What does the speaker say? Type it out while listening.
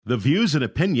The views and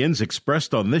opinions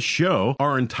expressed on this show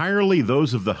are entirely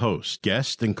those of the host,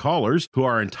 guests, and callers who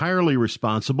are entirely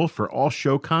responsible for all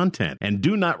show content and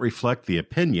do not reflect the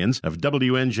opinions of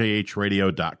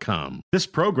WNJHradio.com. This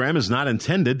program is not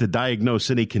intended to diagnose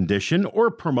any condition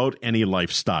or promote any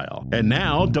lifestyle. And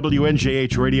now,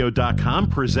 WNJHradio.com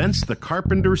presents The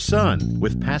Carpenter's Son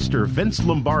with Pastor Vince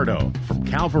Lombardo from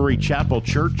Calvary Chapel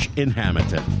Church in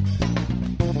Hamilton.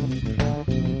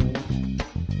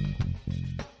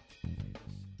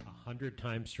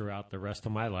 Times throughout the rest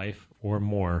of my life or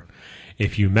more.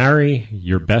 If you marry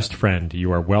your best friend,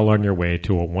 you are well on your way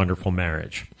to a wonderful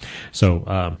marriage. So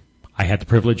I had the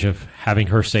privilege of having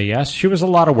her say yes. She was a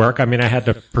lot of work. I mean, I had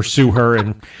to pursue her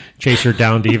and chase her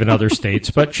down to even other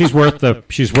states, but she's worth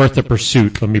the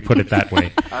pursuit. Let me put it that way.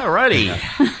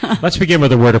 Alrighty. Let's begin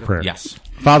with a word of prayer. Yes.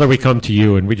 Father, we come to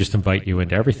you and we just invite you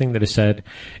into everything that is said,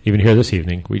 even here this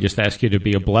evening. We just ask you to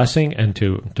be a blessing and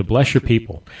to bless your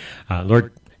people.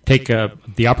 Lord, take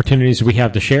the opportunities we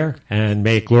have to share and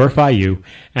may it glorify you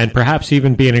and perhaps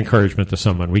even be an encouragement to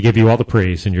someone. We give you all the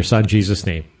praise in your Son, Jesus'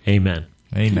 name. Amen.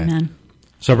 Amen.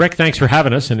 So, Rick, thanks for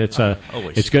having us, and it's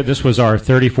good. This was our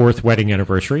 34th wedding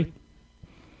anniversary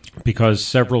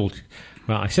because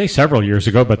I say several years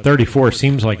ago, but 34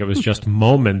 seems like it was just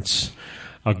moments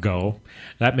ago,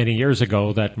 that many years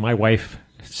ago, that my wife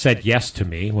said yes to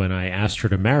me when I asked her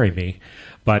to marry me.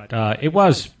 But it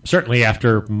was certainly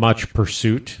after much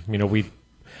pursuit. You know,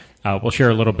 we'll share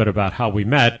a little bit about how we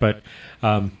met. But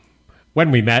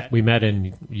when we met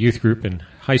in youth group in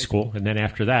high school, and then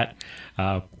after that,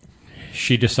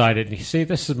 she decided, you see,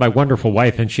 this is my wonderful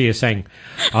wife, and she is saying,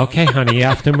 "Okay, honey, you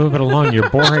have to move it along.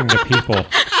 You're boring the people."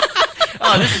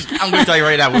 I'm going to tell you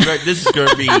right now, this is going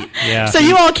to be... Yeah. So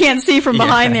you all can't see from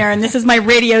behind there, and this is my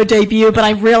radio debut, but I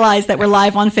realize that we're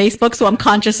live on Facebook, so I'm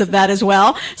conscious of that as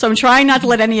well. So I'm trying not to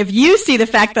let any of you see the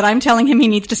fact that I'm telling him he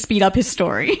needs to speed up his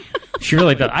story. She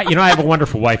really does. I have a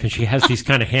wonderful wife, and she has these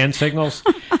kind of hand signals,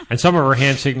 and some of her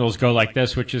hand signals go like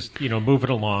this, which is, move it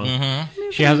along.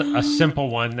 Mm-hmm. She has a simple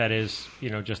one that is,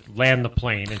 just land the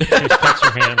plane, and she just puts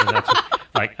her hand, and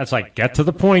that's like, get to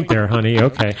the point there, honey,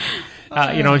 okay.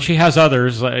 And she has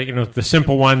others, the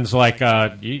simple ones like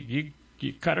you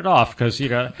cut it off because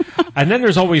and then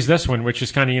there's always this one which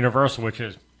is kind of universal, which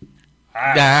is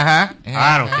I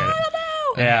don't get it.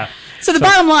 Yeah. So the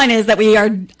bottom line is that we are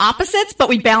opposites, but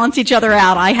we balance each other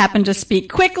out. I happen to speak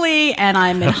quickly, and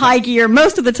I'm in high gear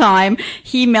most of the time.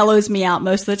 He mellows me out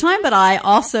most of the time, but I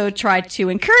also try to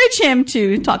encourage him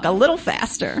to talk a little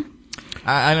faster.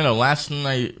 I don't know. Last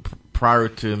night, prior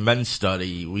to men's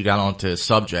study, we got onto a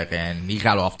subject, and he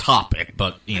got off topic,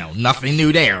 but, nothing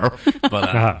new there.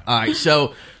 But all right,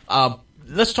 so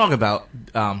let's talk about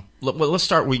let's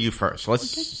start with you first.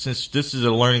 Since this is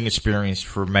a learning experience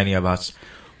for many of us,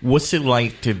 what's it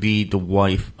like to be the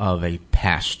wife of a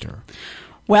pastor?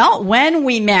 Well, when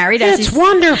we married... It's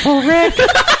wonderful, Rick.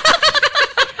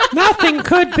 Nothing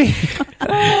could be.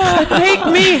 Make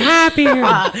me happier.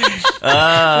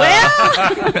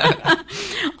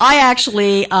 I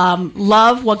actually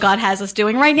love what God has us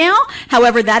doing right now.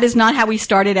 However, that is not how we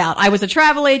started out. I was a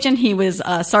travel agent. He was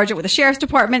a sergeant with the sheriff's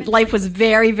department. Life was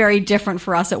very, very different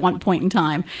for us at one point in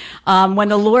time. When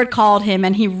the Lord called him,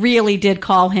 and he really did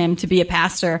call him to be a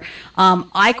pastor,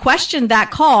 I questioned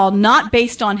that call, not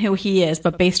based on who he is,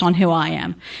 but based on who I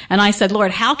am. And I said,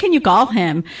 Lord, how can you call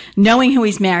him knowing who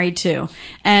he's married to?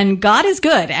 And God is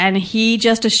good, and he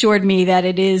just assured me that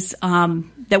it is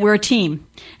that we're a team,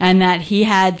 and that he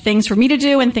had things for me to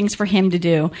do and things for him to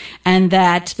do, and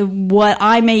that what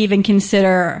I may even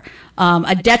consider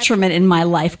a detriment in my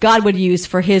life, God would use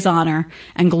for his honor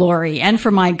and glory and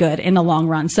for my good in the long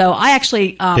run. So I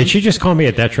actually... Did she just call me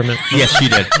a detriment? Yes, she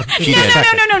did.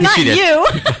 No, not you.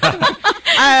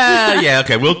 Yeah,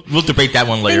 okay. We'll debate that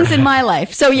one later. Things in my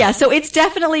life. So it's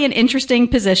definitely an interesting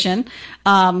position.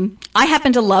 I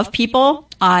happen to love people.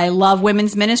 I love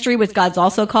women's ministry, which God's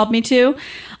also called me to.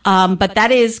 But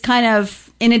that is kind of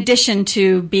in addition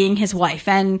to being his wife.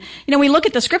 And, we look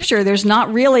at the scripture, there's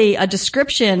not really a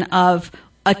description of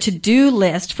a to-do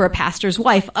list for a pastor's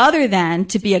wife other than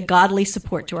to be a godly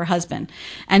support to her husband.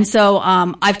 And so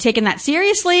I've taken that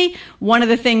seriously. One of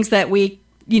the things that we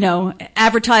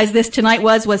advertised this tonight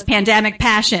was pandemic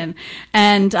passion.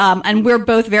 And we're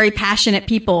both very passionate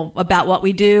people about what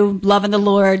we do, loving the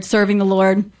Lord, serving the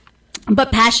Lord.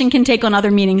 But passion can take on other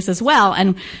meanings as well.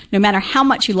 And no matter how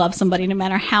much you love somebody, no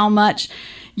matter how much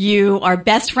you are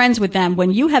best friends with them,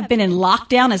 when you have been in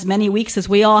lockdown as many weeks as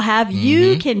we all have,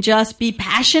 you can just be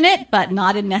passionate, but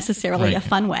not in necessarily a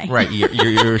fun way. Right.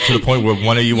 You're to the point where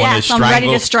one of you wants to strangle. I'm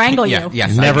ready to strangle you.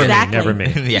 Yes, never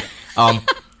me. Yeah.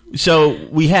 So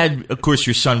we had, of course,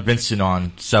 your son Vincent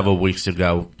on several weeks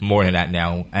ago, more than that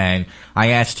now, and I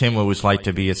asked him what it was like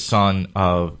to be a son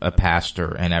of a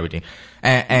pastor and everything.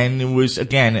 And it was,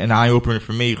 again, an eye-opener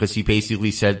for me because he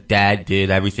basically said Dad did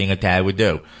everything a dad would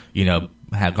do. You know,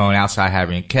 going outside,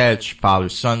 having a catch,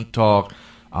 father-son talk,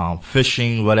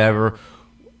 fishing, whatever.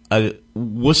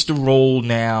 What's the role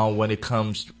now when it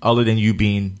comes, other than you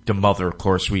being the mother, of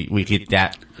course, we get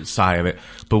that side of it,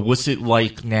 but what's it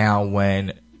like now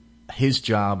when his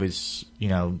job is, you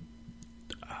know,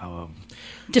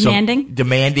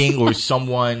 demanding or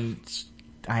someone,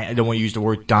 I don't want to use the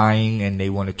word dying, and they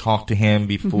want to talk to him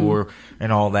before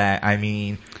and all that. I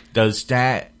mean, does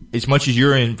that, as much as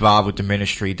you're involved with the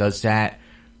ministry, does that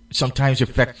sometimes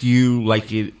affect you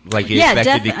like it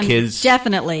affected the kids?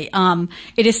 Definitely.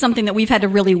 It is something that we've had to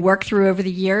really work through over the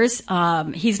years.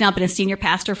 He's now been a senior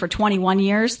pastor for 21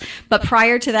 years. But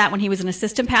prior to that, when he was an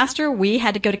assistant pastor, we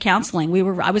had to go to counseling.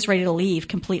 I was ready to leave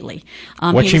completely.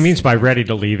 What she means by ready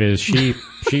to leave is she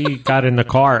got in the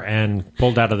car and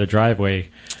pulled out of the driveway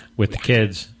with the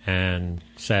kids and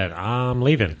said, I'm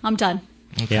leaving. I'm done.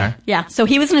 Okay. Yeah. So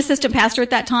he was an assistant pastor at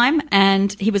that time,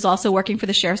 and he was also working for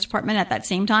the sheriff's department at that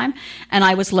same time. And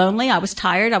I was lonely. I was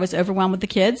tired. I was overwhelmed with the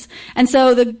kids. And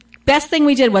so the best thing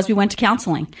we did was we went to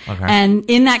counseling. Okay. And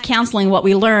in that counseling, what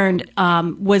we learned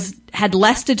had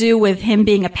less to do with him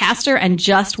being a pastor and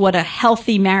just what a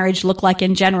healthy marriage looked like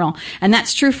in general. And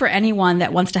that's true for anyone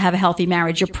that wants to have a healthy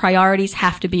marriage. Your priorities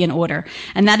have to be in order.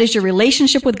 And that is your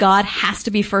relationship with God has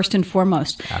to be first and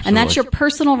foremost. Absolutely. And that's your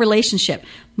personal relationship.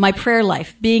 My prayer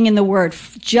life, being in the Word,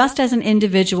 just as an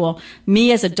individual,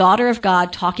 me as a daughter of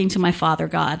God talking to my Father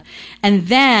God. And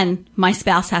then my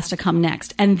spouse has to come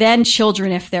next. And then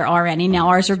children, if there are any. Now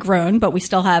ours are grown, but we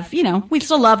still have, we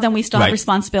still love them. We still have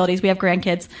responsibilities. We have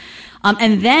grandkids.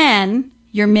 And then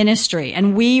your ministry.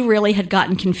 And we really had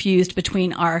gotten confused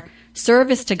between our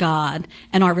service to God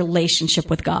and our relationship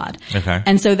with God. Okay.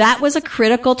 And so that was a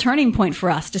critical turning point for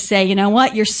us to say, you know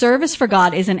what? Your service for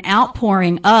God is an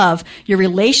outpouring of your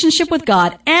relationship with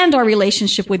God and our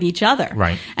relationship with each other.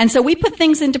 Right. And so we put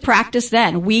things into practice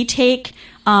then. We take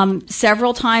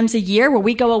several times a year where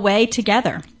we go away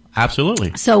together.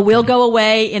 Absolutely. So we'll go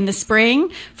away in the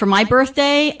spring for my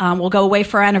birthday. We'll go away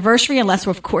for our anniversary, unless,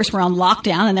 of course, we're on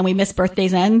lockdown and then we miss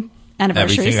birthdays and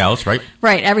anniversaries. Everything else, right?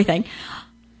 Right, everything.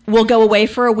 We'll go away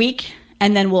for a week,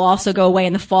 and then we'll also go away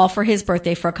in the fall for his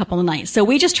birthday for a couple of nights. So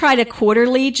we just try to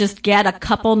quarterly just get a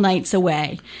couple nights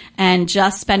away and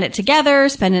just spend it together,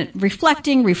 spend it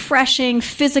reflecting, refreshing,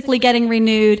 physically getting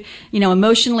renewed,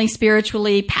 emotionally,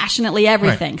 spiritually, passionately,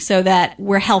 everything, so that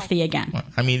we're healthy again.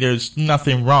 I mean, there's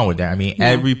nothing wrong with that. I mean,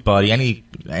 everybody,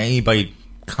 anybody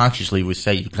consciously would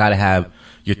say you got to have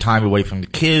your time away from the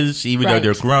kids, even though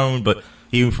they're grown, but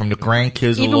even from the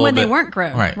grandkids even when they weren't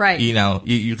grown. Right. You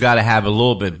got to have a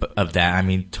little bit of that. I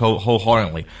mean,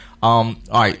 wholeheartedly. All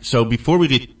right. So before we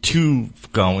get too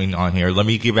going on here, let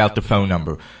me give out the phone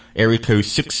number. Area code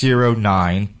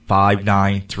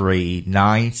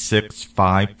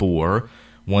 609-593-9654.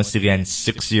 Once again,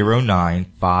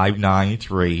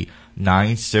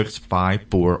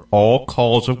 609-593-9654. All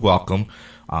calls are welcome.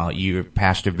 Either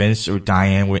Pastor Vince or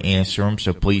Diane will answer them,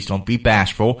 so please don't be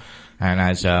bashful. And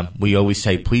as we always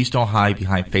say, please don't hide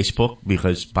behind Facebook,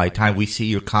 because by the time we see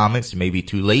your comments, it may be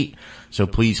too late. So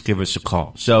please give us a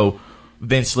call. So,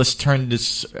 Vince, let's turn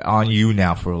this on you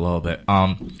now for a little bit.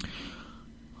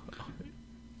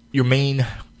 Your main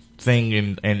thing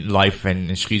in life,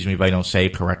 and excuse me if I don't say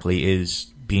it correctly, is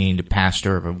being the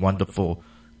pastor of a wonderful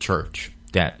church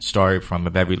that started from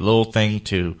a very little thing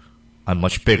to a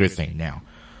much bigger thing now.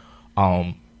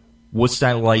 What's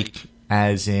that like,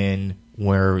 as in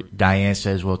where Diane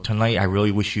says, well, tonight I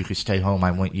really wish you could stay home.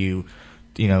 I want you,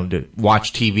 to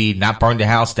watch TV, not burn the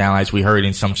house down, as we heard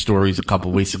in some stories a couple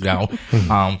of weeks ago.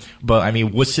 But, I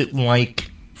mean, what's it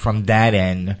like from that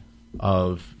end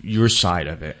of your side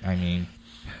of it? I mean,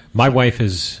 my wife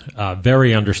is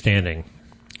very understanding,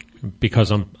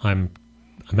 because I'm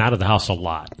out of the house a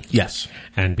lot. Yes.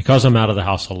 And because I'm out of the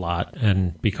house a lot,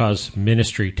 and because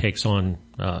ministry takes on,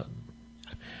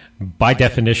 by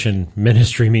definition,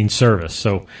 ministry means service.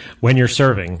 So when you're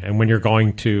serving and when you're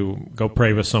going to go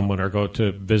pray with someone or go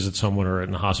to visit someone or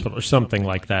in the hospital or something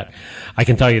like that, I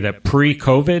can tell you that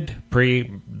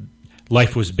pre-COVID,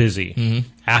 life was busy. Mm-hmm.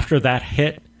 After that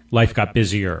hit, life got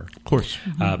busier. Of course.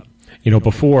 Mm-hmm.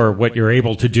 Before, what you're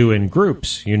able to do in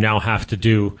groups, you now have to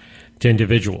do to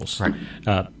individuals. Right.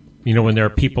 When there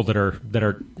are people that are,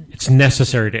 it's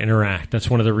necessary to interact. That's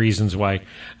one of the reasons why,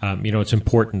 it's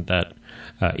important that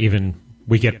even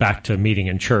we get back to meeting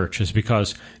in church, is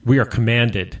because we are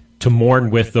commanded to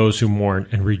mourn with those who mourn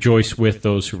and rejoice with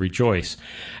those who rejoice.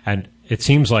 And it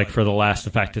seems like for the last,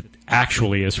 in fact, it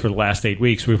actually is for the last 8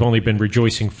 weeks, we've only been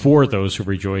rejoicing for those who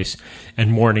rejoice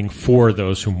and mourning for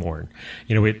those who mourn.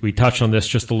 You know, we touched on this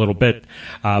just a little bit,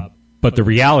 but the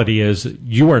reality is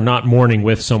you are not mourning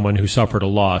with someone who suffered a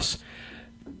loss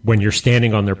when you're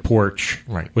standing on their porch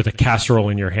with a casserole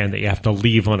in your hand that you have to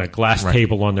leave on a glass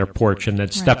table on their porch and then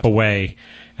step away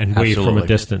and wave from a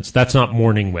distance. That's not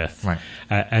mourning with. Right.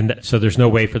 And so there's no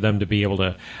way for them to be able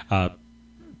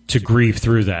to grieve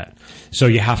through that. So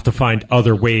you have to find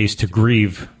other ways to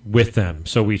grieve with them.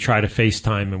 So we try to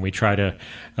FaceTime and we try to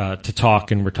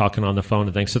talk, and we're talking on the phone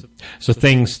and things. So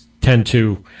things tend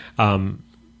to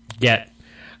get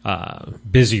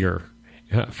busier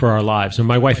for our lives. And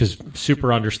my wife is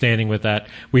super understanding with that.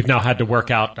 We've now had to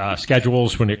work out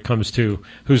schedules when it comes to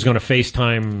who's going to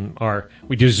FaceTime.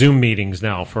 We do Zoom meetings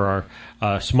now for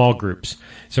our small groups.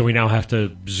 So we now have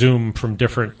to Zoom from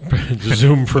different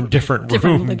different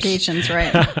different locations,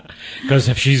 right? Because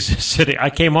if she's sitting, I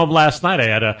came home last night. I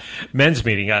had a men's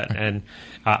meeting, and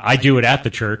I do it at the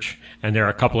church. And there are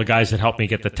a couple of guys that help me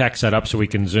get the tech set up so we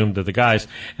can Zoom to the guys.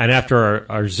 And after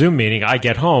our Zoom meeting, I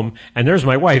get home, and there's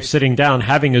my wife sitting down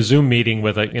having a Zoom meeting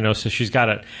with so she's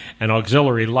got an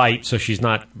auxiliary light so she's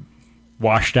not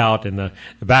washed out in the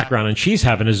background. And she's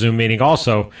having a Zoom meeting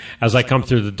also as I come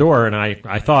through the door. And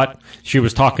I thought she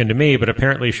was talking to me, but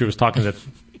apparently she was talking to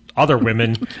other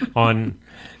women on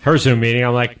her Zoom meeting.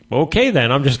 I'm like, okay,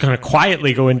 then I'm just going to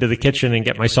quietly go into the kitchen and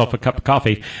get myself a cup of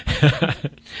coffee.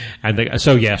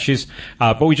 She's,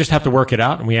 but we just have to work it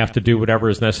out, and we have to do whatever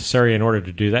is necessary in order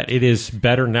to do that. It is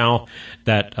better now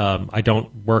that I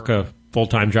don't work a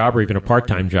full-time job or even a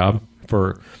part-time job.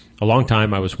 For a long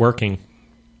time, I was working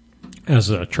as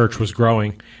the church was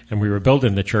growing, and we were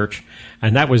building the church,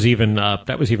 and that was even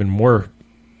more.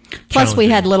 Plus, we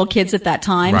had little kids at that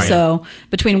time, so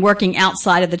between working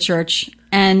outside of the church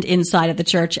and inside of the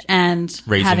church and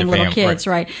raising having little kids,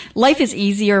 right? Life is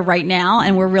easier right now,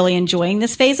 and we're really enjoying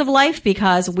this phase of life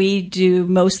because we do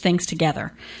most things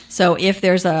together. So if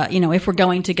there's if we're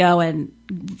going to go and,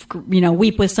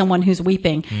 weep with someone who's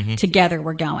weeping, together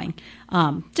we're going,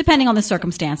 depending on the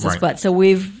circumstances. Right. But so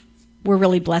we're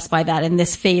really blessed by that in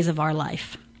this phase of our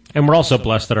life. And we're also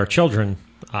blessed that our children,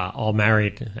 all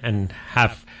married and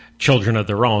have children of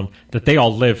their own, that they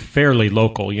all live fairly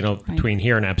local, between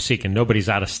here and Absecon. Nobody's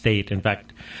out of state. In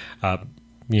fact,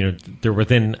 they're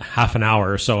within half an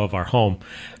hour or so of our home.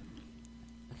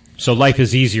 So life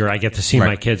is easier. I get to see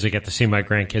my kids. I get to see my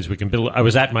grandkids. We can build. I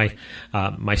was at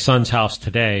my son's house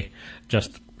today,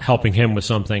 just helping him with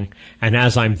something. And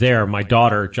as I'm there, my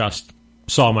daughter just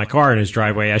saw my car in his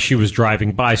driveway as she was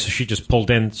driving by, so she just pulled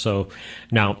in. So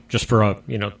now, just for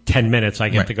 10 minutes, I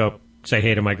get to go say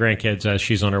hey to my grandkids as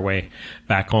she's on her way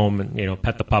back home, and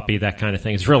pet the puppy, that kind of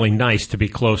thing. It's really nice to be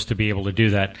close, to be able to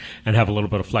do that and have a little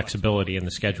bit of flexibility in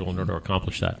the schedule in order to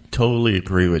accomplish that. Totally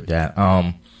agree with that.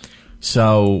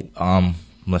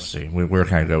 Let's see, where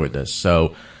can I go with this?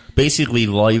 So basically,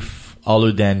 life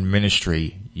other than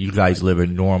ministry, you guys live a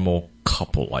normal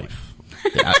couple life.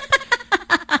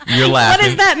 You're laughing. What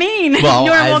does that mean? Well,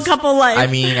 normal couple life. I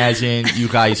mean, as in you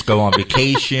guys go on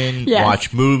vacation, Yes.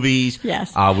 watch movies.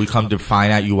 Yes. We come to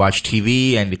find out you watch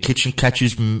TV and the kitchen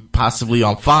catches possibly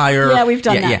on fire. Yeah, we've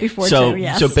done that before too.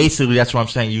 Yes. So basically, that's what I'm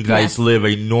saying. You guys live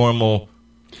a normal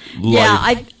life.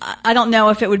 Yeah, I don't know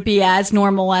if it would be as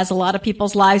normal as a lot of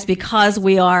people's lives because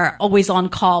we are always on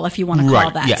call, if you want to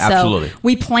call that. Yeah, so absolutely.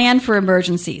 We plan for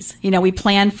emergencies. We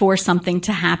plan for something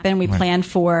to happen. We plan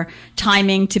for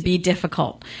timing to be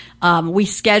difficult. We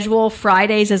schedule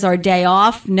Fridays as our day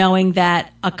off, knowing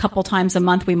that a couple times a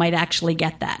month we might actually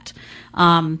get that.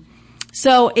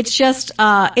 So it's just,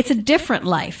 it's a different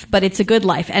life, but it's a good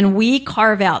life. And we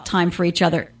carve out time for each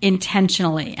other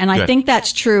intentionally. And I think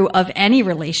that's true of any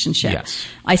relationship. Yes.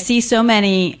 I see so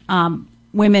many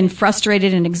women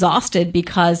frustrated and exhausted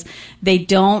because they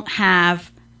don't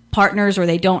have partners or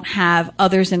they don't have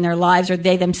others in their lives, or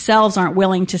they themselves aren't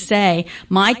willing to say,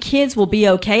 my kids will be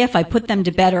okay if I put them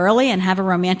to bed early and have a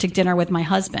romantic dinner with my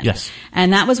husband. Yes.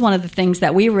 And that was one of the things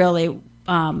that we really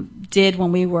did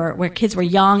when where kids were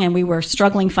young and we were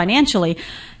struggling financially.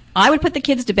 I would put the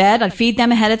kids to bed. I'd feed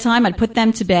them ahead of time. I'd put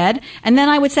them to bed. And then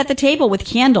I would set the table with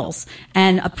candles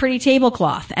and a pretty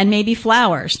tablecloth and maybe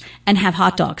flowers and have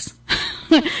hot dogs.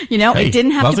 It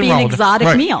didn't have to be an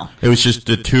exotic meal. It was just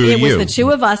the two of you. It was the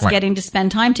two of us getting to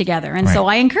spend time together. And so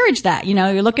I encourage that.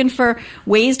 You're looking for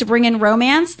ways to bring in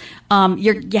romance.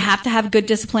 You have to have good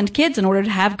disciplined kids in order to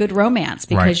have good romance,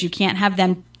 because you can't have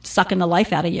them sucking the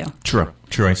life out of you. True.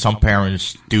 And some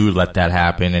parents do let that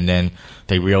happen, and then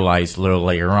they realize a little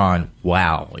later on,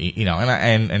 wow,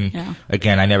 and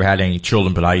again, I never had any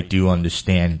children, but I do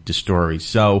understand the story.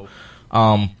 So,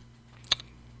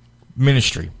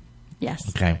 ministry. Yes.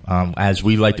 Okay. As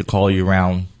we like to call you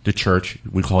around the church,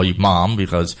 we call you Mom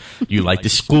because you like to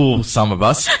school some of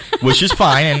us, which is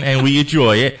fine, and we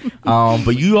enjoy it.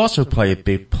 But you also play a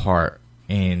big part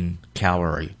in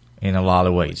Calvary in a lot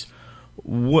of ways.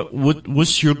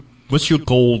 What's your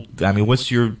goal? I mean, what's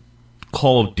your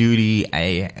call of duty?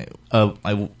 I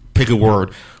pick a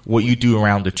word. What you do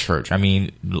around the church. I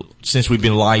mean, since we've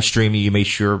been live streaming, you make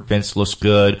sure Vince looks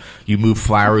good. You move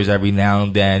flowers every now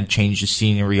and then, change the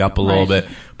scenery up a little bit.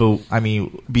 But I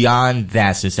mean, beyond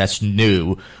that, since that's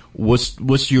new,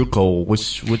 what's your goal?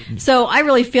 So I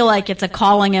really feel like it's a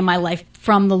calling in my life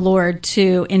from the Lord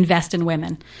to invest in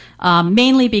women,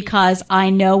 mainly because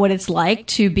I know what it's like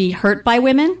to be hurt by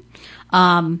women.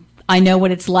 I know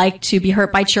what it's like to be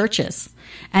hurt by churches.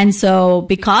 And so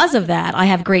because of that, I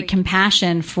have great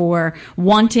compassion for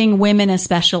wanting women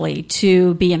especially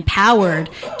to be empowered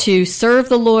to serve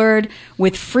the Lord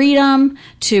with freedom,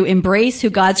 to embrace who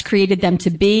God's created them to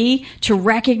be, to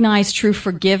recognize true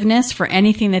forgiveness for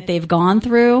anything that they've gone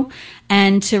through,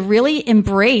 and to really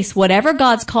embrace whatever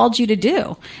God's called you to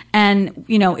do. And,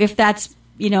 if that's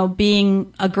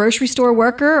being a grocery store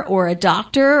worker or a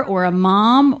doctor or a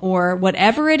mom or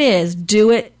whatever it is,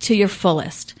 do it to your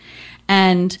fullest.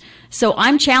 And so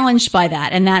I'm challenged by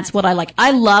that, and that's what I like.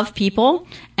 I love people,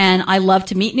 and I love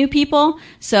to meet new people,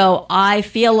 so I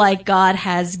feel like God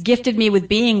has gifted me with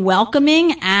being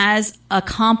welcoming as a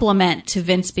compliment to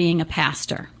Vince being a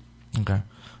pastor. Okay.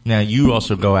 Now, you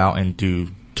also go out and do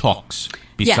talks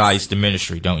besides the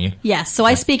ministry, don't you? Yes. So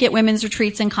I speak at women's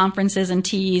retreats and conferences and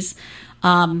teas.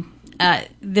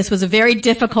 This was a very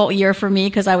difficult year for me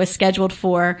because I was scheduled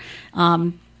for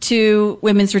 2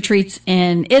 women's retreats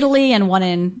in Italy and 1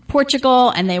 in Portugal,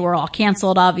 and they were all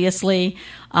canceled, obviously.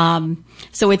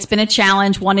 So it's been a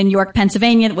challenge. 1 in York,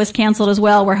 Pennsylvania was canceled as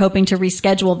well. We're hoping to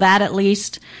reschedule that at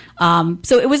least.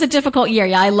 So it was a difficult year.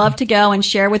 Yeah, I love to go and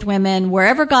share with women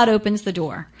wherever God opens the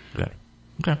door.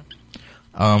 Okay.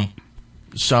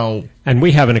 And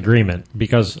we have an agreement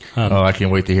because... I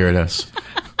can't wait to hear this.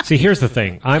 See, here's the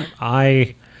thing.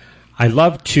 I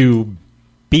love to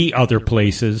be other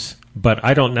places, but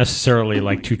I don't necessarily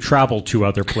like to travel to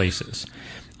other places.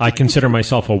 I consider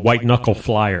myself a white-knuckle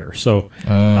flyer. So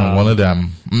one of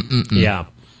them. Yeah.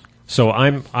 So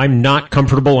I'm not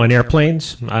comfortable on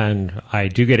airplanes, and I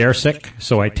do get airsick,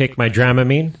 so I take my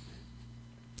Dramamine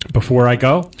before I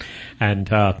go, and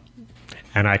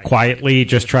I quietly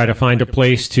just try to find a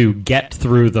place to get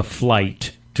through the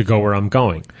flight to go where I'm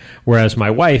going. Whereas my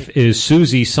wife is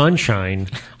Susie Sunshine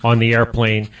on the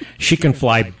airplane. She can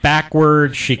fly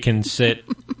backward. She can sit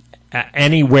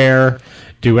anywhere,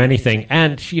 do anything.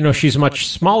 And, she's much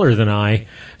smaller than I,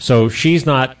 so she's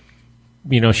not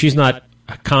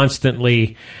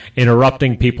constantly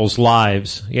interrupting people's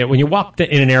lives. When you walk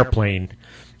in an airplane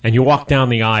and you walk down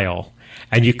the aisle,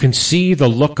 and you can see the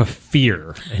look of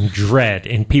fear and dread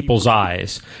in people's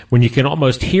eyes when you can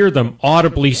almost hear them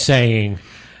audibly saying,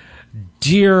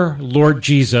 "Dear Lord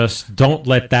Jesus, don't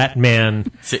let that man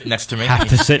sit next to me. Have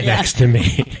to sit next to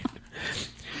me."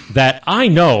 That I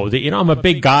know that I'm a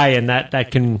big guy and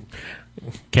that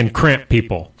can cramp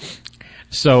people.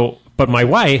 So, but my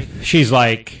wife, she's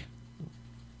like,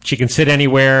 she can sit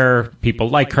anywhere. People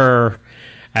like her.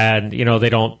 And, they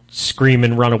don't scream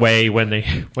and run away when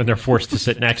they're forced to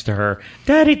sit next to her.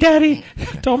 Daddy,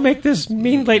 don't make this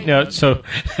mean late note. So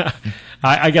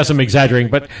I guess I'm exaggerating.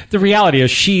 But the reality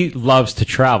is she loves to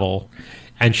travel,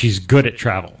 and she's good at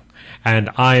travel. And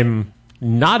I'm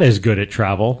not as good at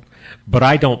travel, but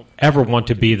I don't ever want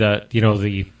to be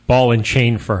the ball and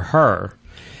chain for her.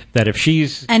 That if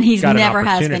she's and he's got never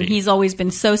has been. He's always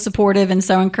been so supportive and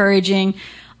so encouraging.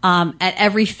 At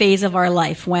every phase of our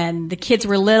life. When the kids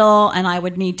were little and I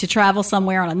would need to travel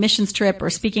somewhere on a missions trip or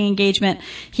speaking engagement,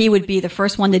 he would be the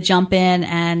first one to jump in,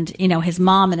 and, his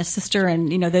mom and his sister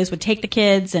and, those would take the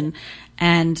kids,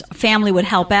 and family would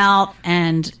help out,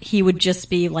 and he would just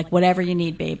be like, "Whatever you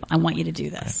need, babe, I want you to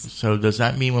do this." So does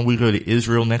that mean when we go to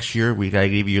Israel next year, we gotta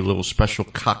give you a little special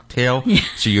cocktail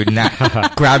so you're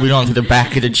not grabbing onto the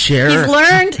back of the chair?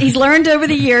 He's learned over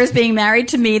the years being married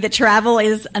to me that travel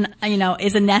is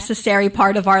a necessary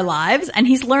part of our lives, and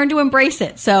he's learned to embrace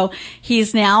it. So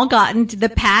he's now gotten the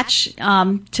patch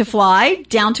to fly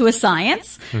down to a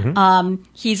science. Mm-hmm.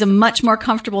 He's a much more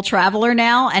comfortable traveler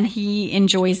now, and he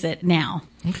enjoys it now.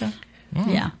 Okay.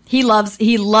 Yeah, he loves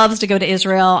to go to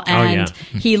Israel, and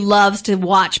he loves to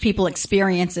watch people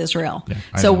experience Israel. Yeah,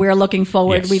 so we're looking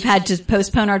forward. Yes. We've had to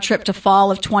postpone our trip to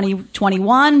fall of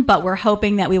 2021, but we're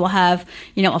hoping that we will have,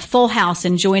 a full house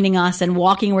and joining us and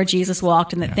walking where Jesus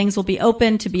walked, and that things will be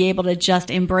open to be able to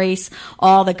just embrace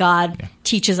all that God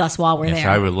teaches us while we're there.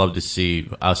 I would love to see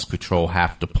us patrol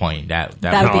half the plane.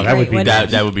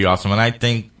 That would be awesome. And I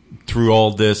think through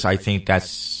all this, I think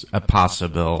that's a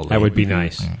possibility. That would be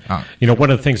nice. One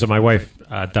of the things that my wife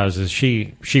does is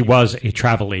she was a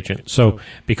travel agent. So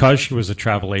because she was a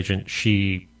travel agent,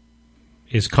 she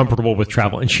is comfortable with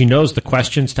travel, and she knows the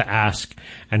questions to ask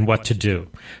and what to do.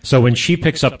 So when she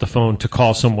picks up the phone to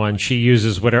call someone, she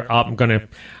uses whatever. I'm gonna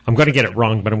get it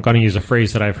wrong, but I'm gonna use a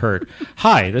phrase that I've heard.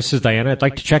 Hi, this is Diana. I'd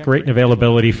like to check rate and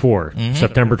availability for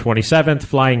September 27th,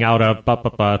 flying out of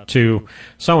to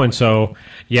so and so.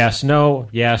 Yes, no,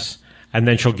 yes. And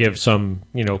then she'll give some,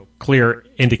 clear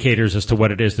indicators as to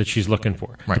what it is that she's looking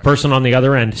for. Right. The person on the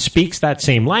other end speaks that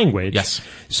same language. Yes.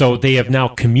 So they have now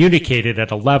communicated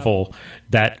at a level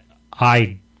that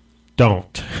I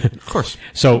don't. Of course.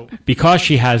 So because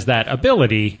she has that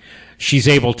ability, she's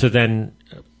able to then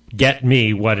get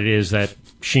me what it is that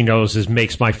she knows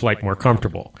makes my flight more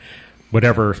comfortable.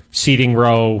 Whatever seating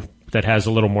row that has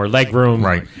a little more leg room.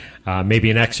 Right. Maybe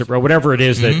an exit row, whatever it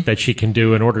is that she can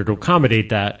do in order to accommodate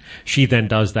that, she then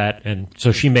does that, and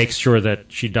so she makes sure that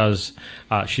she does.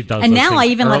 And now I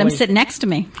even let him sit next to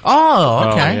me. Oh,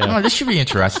 okay. This should be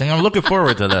interesting. I'm looking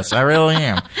forward to this. I really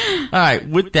am. All right.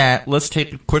 With that, let's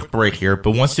take a quick break here.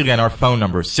 But once again, our phone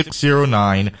number is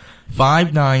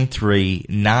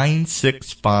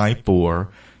 609-593-9654.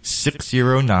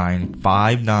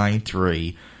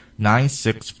 609-593-9654.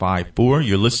 9654.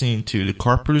 You're listening to The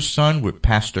Carpenter's Son with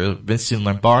Pastor Vincent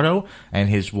Lombardo and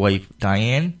his wife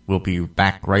Diane. We'll be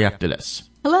back right after this.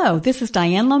 Hello, this is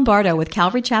Diane Lombardo with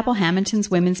Calvary Chapel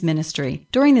Hamilton's Women's Ministry.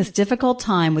 During this difficult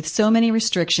time with so many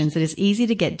restrictions, it is easy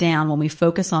to get down when we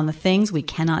focus on the things we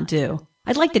cannot do.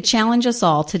 I'd like to challenge us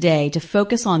all today to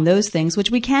focus on those things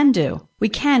which we can do. We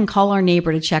can call our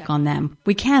neighbor to check on them.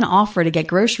 We can offer to get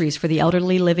groceries for the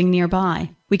elderly living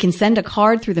nearby. We can send a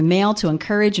card through the mail to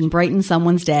encourage and brighten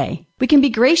someone's day. We can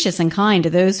be gracious and kind to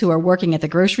those who are working at the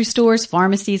grocery stores,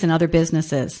 pharmacies, and other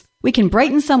businesses. We can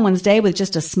brighten someone's day with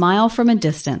just a smile from a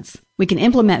distance. We can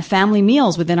implement family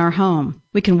meals within our home.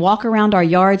 We can walk around our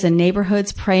yards and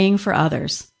neighborhoods praying for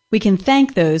others. We can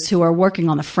thank those who are working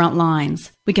on the front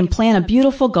lines. We can plant a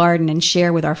beautiful garden and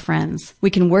share with our friends. We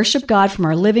can worship God from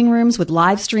our living rooms with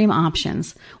live stream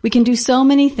options. We can do so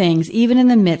many things even in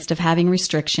the midst of having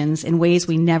restrictions in ways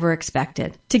we never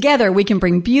expected. Together, we can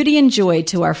bring beauty and joy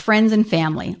to our friends and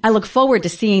family. I look forward to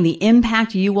seeing the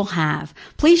impact you will have.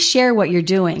 Please share what you're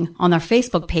doing on our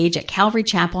Facebook page at Calvary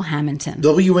Chapel Hamilton.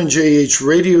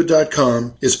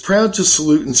 WNJHradio.com is proud to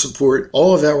salute and support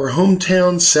all of our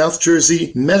hometown South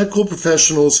Jersey medical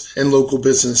professionals and local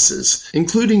businesses,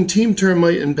 including Team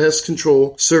Termite and Pest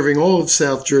Control, serving all of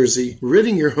South Jersey,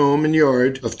 ridding your home and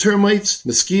yard of termites,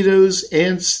 mosquitoes,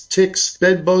 ants, ticks,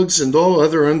 bed bugs, and all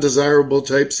other undesirable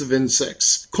types of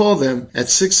insects. Call them at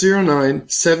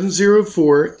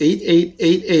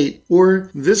 609-704-8888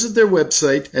 or visit their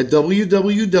website at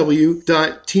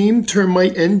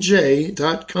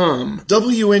www.teamtermitenj.com.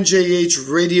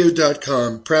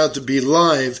 WNJHradio.com, proud to be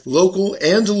live, local,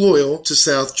 and loyal to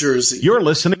South Jersey. You're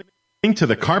listening to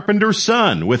The Carpenter's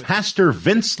Son with Pastor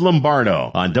Vince Lombardo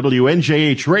on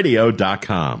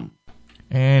WNJHradio.com.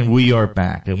 And we are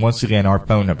back. And once again, our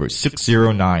phone number is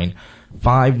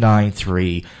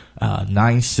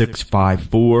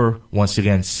 609-593-9654. Once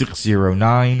again,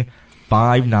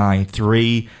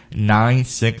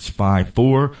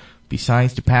 609-593-9654.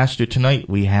 Besides the pastor tonight,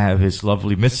 we have his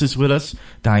lovely missus with us,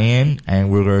 Diane,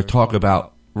 and we're going to talk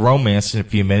about romance in a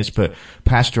few minutes. But,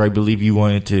 Pastor, I believe you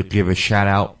wanted to give a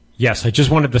shout-out. Yes, I just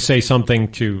wanted to say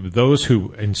something to those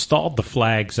who installed the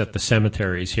flags at the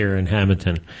cemeteries here in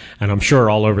Hamilton, and I'm sure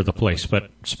all over the place,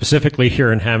 but specifically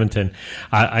here in Hamilton,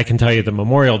 I can tell you the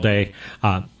Memorial Day,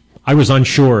 I was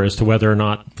unsure as to whether or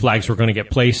not flags were going to get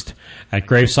placed at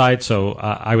graveside, so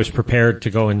I was prepared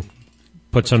to go and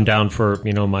put some down for,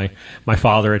 my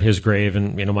father at his grave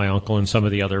and, my uncle and some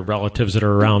of the other relatives that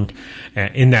are around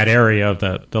in that area of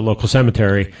the local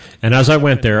cemetery. And as I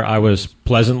went there, I was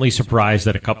pleasantly surprised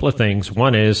at a couple of things.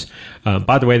 One is,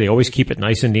 by the way, they always keep it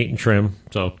nice and neat and trim.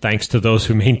 So thanks to those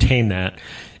who maintain that.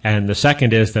 And the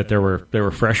second is that there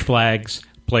were fresh flags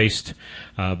placed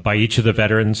by each of the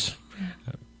veterans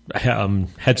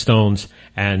headstones.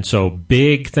 And so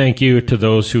big thank you to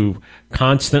those who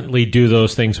constantly do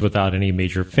those things without any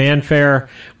major fanfare,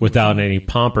 without any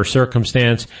pomp or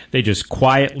circumstance. They just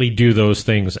quietly do those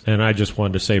things. And I just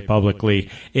wanted to say publicly,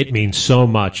 it means so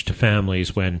much to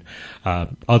families when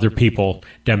other people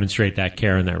demonstrate that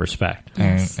care and that respect.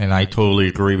 And I totally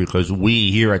agree, because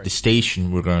we here at the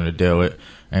station were going to do it.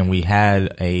 And we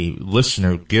had a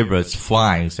listener give us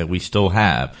flags that we still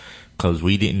have, because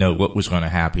we didn't know what was going to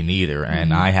happen either.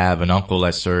 And I have an uncle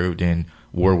that served in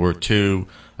World War II,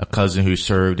 a cousin who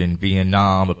served in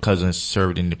Vietnam, a cousin who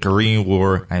served in the Korean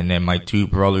War, and then my 2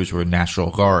 brothers were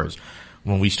National Guards.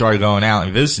 When we started going out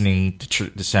and visiting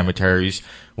the cemeteries,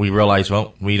 we realized,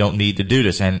 well, we don't need to do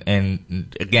this.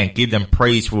 And again, give them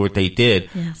praise for what they did.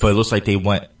 Yes. But it looks like they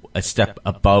went a step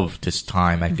above this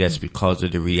time, I guess, because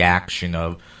of the reaction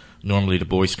of normally the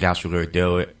Boy Scouts were going to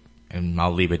do it, and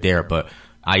I'll leave it there. But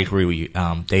I agree with you.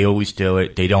 They always do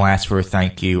it. They don't ask for a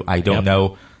thank you. I don't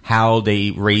know how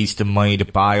they raise the money to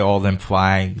buy all them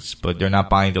flags, but they're not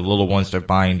buying the little ones. They're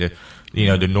buying the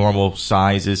normal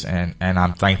sizes, and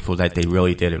I'm thankful that they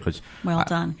really did it. Well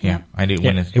done. I didn't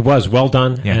win it. It was well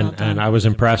done, and I was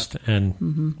impressed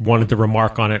and wanted to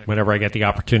remark on it whenever I get the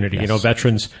opportunity. Yes.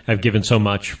 Veterans have given so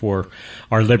much for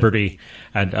our liberty,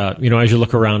 and as you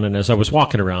look around and as I was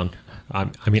walking around,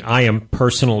 I am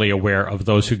personally aware of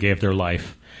those who gave their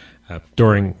life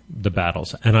during the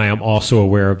battles, and I am also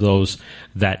aware of those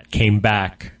that came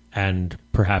back and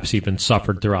perhaps even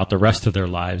suffered throughout the rest of their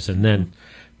lives and then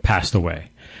passed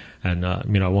away. And,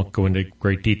 I won't go into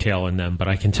great detail in them, but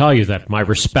I can tell you that my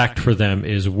respect for them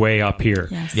is way up here.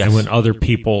 Yes. And when other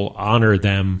people honor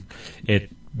them,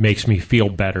 it makes me feel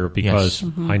better, because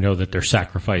I know that their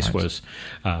sacrifice was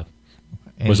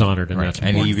honored, and that's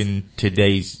important. And even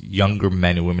today's younger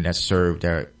men and women that serve,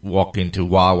 that walk into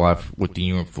Wawa with the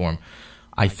uniform,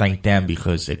 I thank them,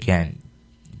 because again,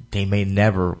 they may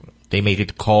get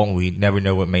the call, and we never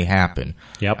know what may happen.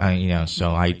 Yep.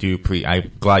 So I do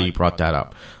I'm glad you brought that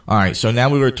up. All right. So now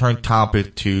we return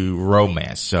topic to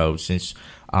romance. So since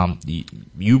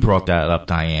you brought that up,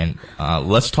 Diane,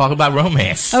 let's talk about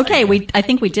romance. Okay. I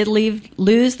think we did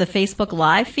lose the Facebook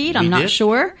Live feed. I'm not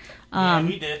sure.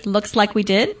 We did. Looks like we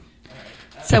did.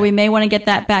 So we may want to get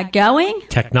that back going.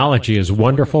 Technology is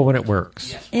wonderful when it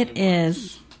works. Yes, it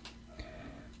is.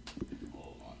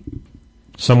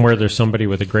 Somewhere there's somebody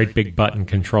with a great big button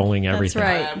controlling everything.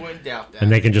 That's right. I wouldn't doubt that.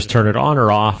 And they can just turn it on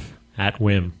or off at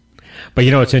whim. But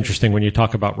it's interesting when you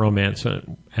talk about romance,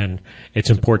 and it's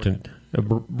important.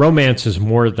 Romance is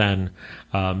more than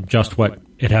just what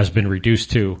it has been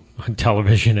reduced to on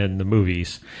television and the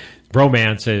movies.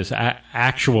 Romance is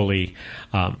actually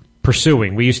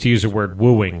pursuing. We used to use the word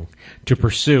wooing, to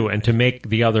pursue and to make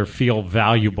the other feel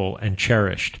valuable and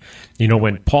cherished.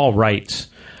 When Paul writes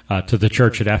to the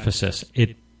church at Ephesus,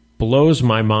 it blows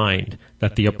my mind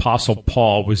that the Apostle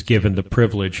Paul was given the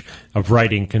privilege of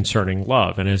writing concerning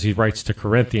love. And as he writes to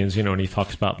Corinthians, and he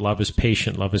talks about love is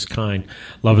patient, love is kind,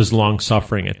 love is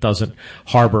long-suffering. It doesn't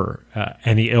harbor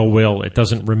any ill will. It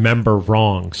doesn't remember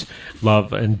wrongs.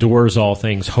 Love endures all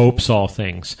things, hopes all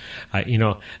things.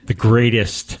 The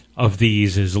greatest of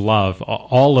these is love.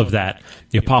 All of that,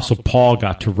 the Apostle Paul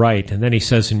got to write. And then he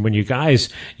says, and when you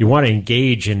want to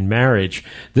engage in marriage,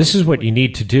 this is what you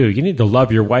need to do. You need to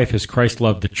love your wife as Christ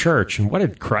loved the church. And what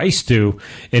did Christ do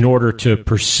in order to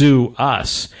pursue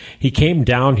us? He came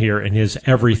down here, and his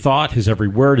every thought, his every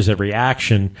word, his every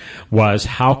action was,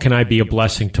 how can I be a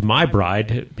blessing to my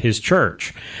bride, his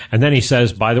church? And then he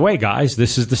says, by the way, guys,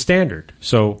 this is the standard.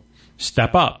 So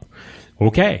step up.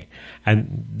 Okay.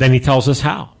 And then he tells us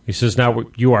how. He says, now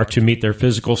you are to meet their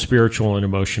physical, spiritual, and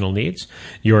emotional needs.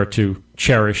 You are to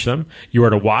cherish them. You are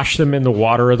to wash them in the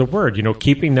water of the word,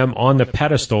 keeping them on the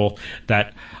pedestal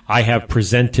that I have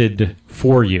presented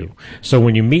for you. So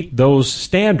when you meet those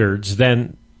standards,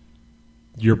 then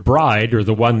your bride, or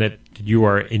the one that you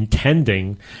are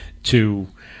intending to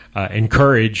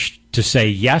encourage to say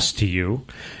yes to you,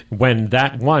 when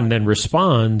that one then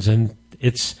responds, and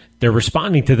they're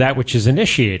responding to that which is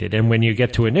initiated. And when you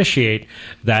get to initiate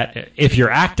that, if you're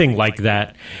acting like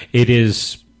that,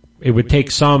 it would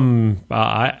take some,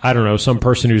 some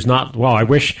person who's not, I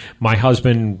wish my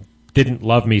husband didn't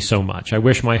love me so much. I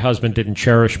wish my husband didn't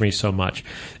cherish me so much.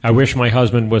 I wish my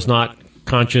husband was not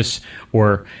conscious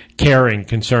or caring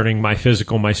concerning my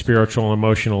physical, my spiritual,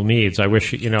 emotional needs. I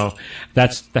wish,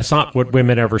 that's not what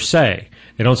women ever say.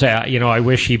 They don't say, I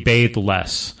wish he bathed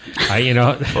less.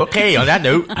 Okay, on that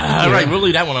note, all right, we'll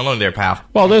leave that one alone there, pal.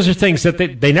 Well, those are things that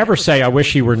they never say, I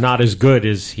wish he were not as good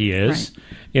as he is.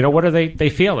 what are they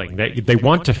feeling? They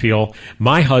want to feel,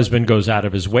 my husband goes out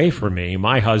of his way for me.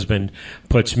 My husband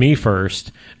puts me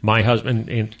first. My husband,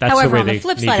 and that's However, the way on the they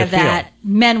flip need side to of that,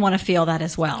 men want to feel that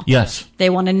as well. Yes. They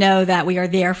want to know that we are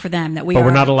there for them, that we But are.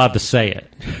 we're not allowed to say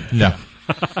it. No.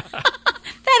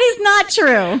 That is not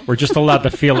true. We're just allowed to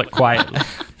feel it quietly.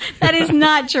 That is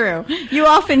not true. You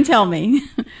often tell me,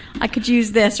 I could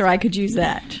use this or I could use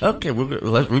that. Okay,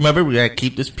 remember we got to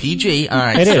keep this PG. All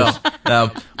right, It so,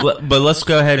 is. but let's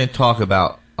go ahead and talk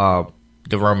about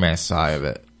the romance side of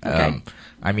it. Okay.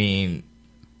 I mean,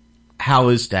 how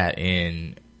is that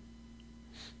in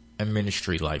a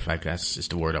ministry life, I guess is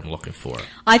the word I'm looking for.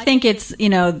 I think it's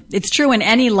true in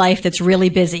any life that's really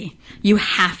busy. You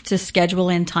have to schedule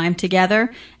in time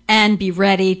together and be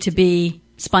ready to be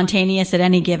spontaneous at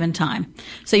any given time.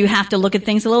 So you have to look at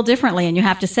things a little differently, and you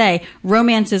have to say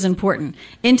romance is important.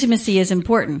 Intimacy is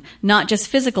important, not just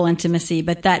physical intimacy,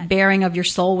 but that bearing of your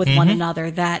soul with one another,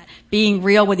 that being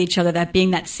real with each other, that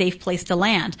being that safe place to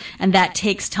land. And that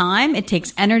takes time, it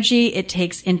takes energy, it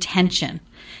takes intention.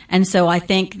 And so I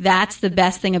think that's the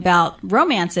best thing about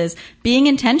romance is being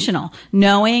intentional,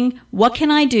 knowing what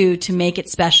can I do to make it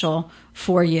special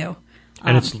for you.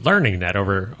 And it's learning that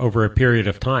over a period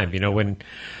of time. When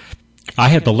I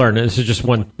had to learn, this is just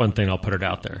one thing, I'll put it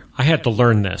out there. I had to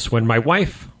learn this. When my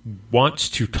wife wants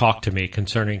to talk to me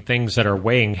concerning things that are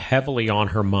weighing heavily on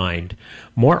her mind,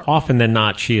 more often than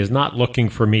not, she is not looking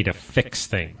for me to fix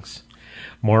things.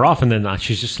 More often than not,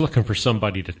 she's just looking for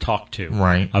somebody to talk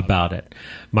to about it.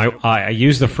 I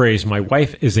use the phrase, my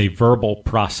wife is a verbal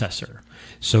processor.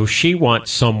 So she wants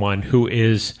someone who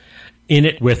is in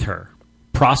it with her,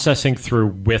 processing through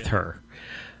with her,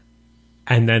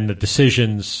 and then the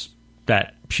decisions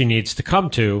that she needs to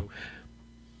come to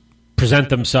present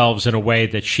themselves in a way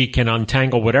that she can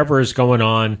untangle whatever is going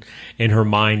on in her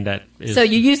mind. So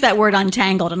you use that word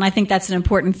untangled, and I think that's an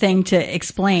important thing to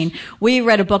explain. We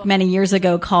read a book many years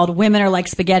ago called Women Are Like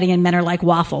Spaghetti and Men Are Like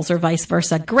Waffles, or vice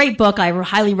versa. Great book. I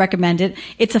highly recommend it.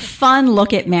 It's a fun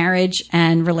look at marriage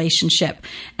and relationship.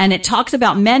 And it talks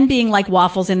about men being like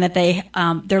waffles in that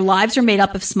their lives are made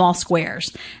up of small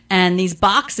squares. And these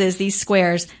boxes, these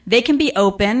squares, they can be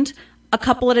opened a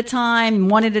couple at a time,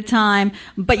 one at a time,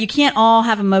 but you can't all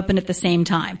have them open at the same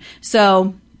time.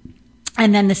 So,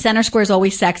 and then the center square is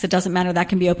always sex. It doesn't matter. That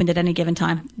can be opened at any given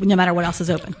time, no matter what else is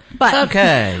open. But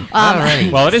okay. All right.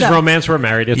 Well, it is romance. We're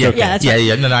married. It's okay. Yeah, that's right.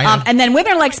 Yeah. No, I know. And then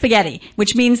women are like spaghetti,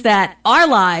 which means that our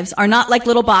lives are not like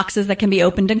little boxes that can be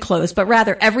opened and closed, but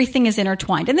rather everything is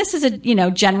intertwined. And this is a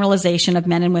generalization of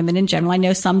men and women in general. I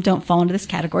know some don't fall into this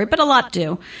category, but a lot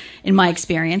do, in my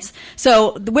experience.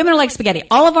 So the women are like spaghetti.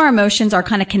 All of our emotions are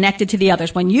kind of connected to the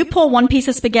others. When you pull one piece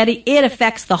of spaghetti, it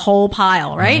affects the whole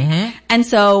pile, right? Mm-hmm. And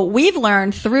so we've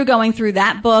learned through going through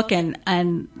that book and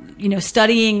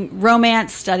studying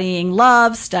romance, studying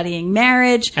love, studying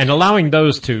marriage, and allowing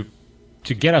those to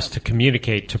get us to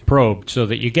communicate, to probe, so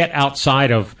that you get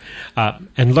outside of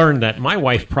and learn that my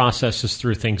wife processes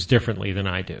through things differently than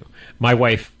I do. My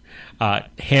wife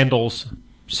handles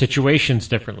situations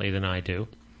differently than I do.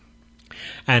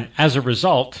 And as a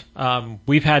result,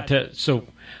 we've had to, so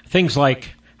things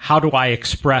like, how do I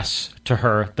express to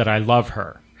her that I love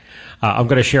her? I'm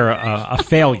going to share a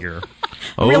failure.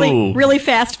 Really, really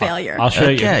fast failure. I'll show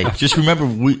you. Okay, just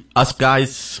remember, us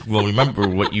guys will remember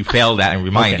what you failed at and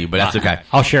remind you, but that's okay.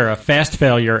 I'll share a fast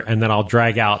failure, and then I'll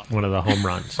drag out one of the home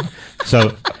runs.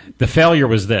 So the failure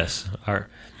was this. Our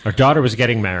daughter was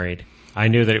getting married. I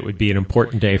knew that it would be an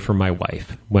important day for my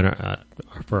wife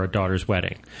for our daughter's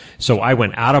wedding. So I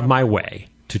went out of my way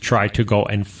to try to go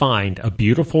and find a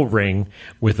beautiful ring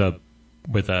with the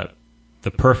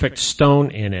perfect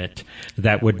stone in it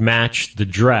that would match the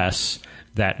dress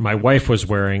that my wife was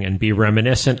wearing and be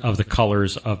reminiscent of the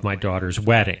colors of my daughter's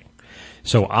wedding.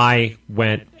 So I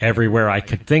went everywhere I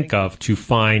could think of to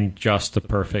find just the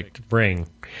perfect ring.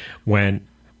 When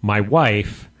my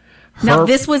wife... Now,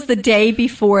 this was the day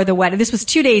before the wedding. This was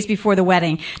 2 days before the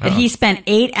wedding that he spent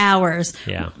 8 hours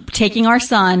taking our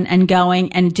son and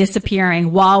going and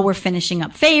disappearing while we're finishing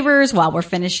up favors, while we're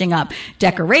finishing up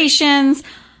decorations.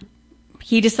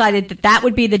 He decided that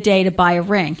would be the day to buy a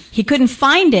ring. He couldn't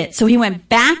find it, so he went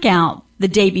back out the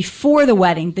day before the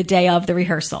wedding, the day of the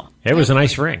rehearsal. It was a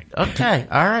nice ring. Okay,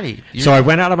 all righty. So I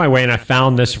went out of my way and I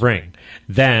found this ring.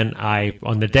 Then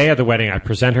on the day of the wedding, I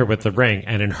present her with the ring,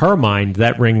 and in her mind,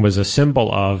 that ring was a symbol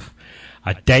of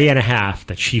a day and a half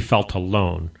that she felt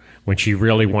alone when she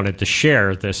really wanted to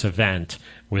share this event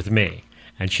with me.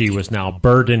 and she was now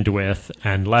burdened with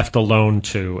and left alone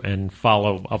to and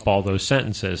follow up all those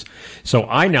sentences. So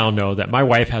I now know that my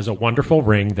wife has a wonderful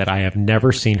ring that I have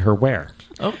never seen her wear.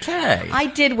 Okay. I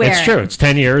did wear it. It's true. It's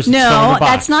 10 years. It's still in No, the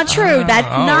box. that's not true. That's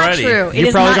not already. true. It You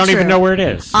is probably not don't true. even know where it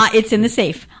is. It's in the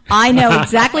safe. I know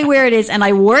exactly where it is, and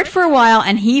I wore it for a while,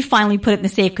 and he finally put it in the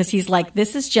safe because he's like,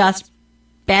 this is just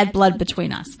bad blood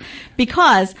between us.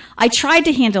 Because I tried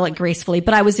to handle it gracefully,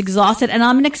 but I was exhausted, and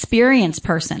I'm an experienced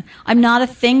person. I'm not a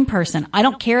thing person. I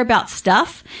don't care about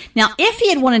stuff. Now, if he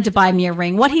had wanted to buy me a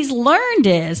ring, what he's learned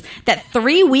is that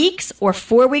 3 weeks or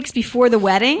 4 weeks before the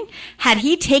wedding, had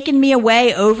he taken me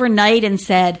away overnight and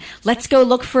said, let's go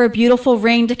look for a beautiful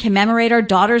ring to commemorate our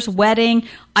daughter's wedding,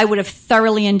 I would have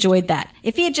thoroughly enjoyed that.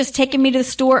 If he had just taken me to the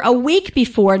store a week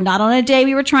before, not on a day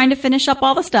we were trying to finish up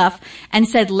all the stuff, and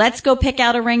said, let's go pick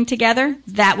out a ring together,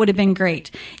 that would have been great.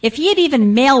 If he had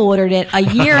even mail ordered it a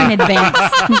year in advance,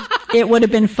 it would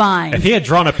have been fine. If he had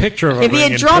drawn a picture of a ring. If he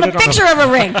had drawn a picture of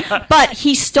a ring. But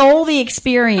he stole the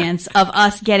experience of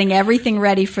us getting everything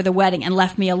ready for the wedding and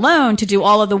left me alone to do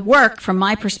all of the work from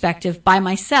my perspective by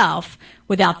myself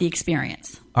without the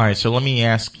experience. All right, so let me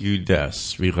ask you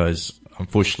this, because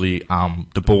unfortunately I'm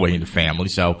the boy in the family,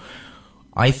 so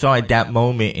I thought at that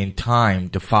moment in time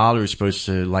the father is supposed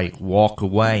to like walk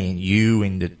away and you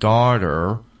and the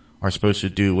daughter are supposed to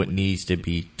do what needs to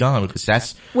be done, because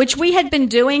that's... Which we had been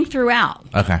doing throughout.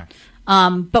 Okay.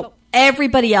 But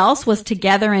everybody else was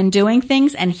together and doing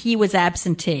things, and he was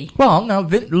absentee. Well, no,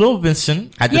 little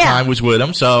Vincent at the time was with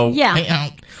him, so... Yeah. You know,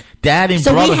 Dad and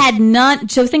so brother... we had none...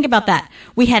 So think about that.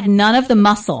 We had none of the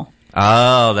muscle.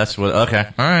 Oh, that's what... Okay,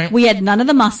 all right. We had none of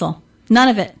the muscle. None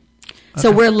of it. So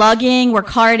we're lugging, we're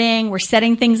carting, we're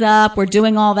setting things up, we're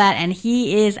doing all that, and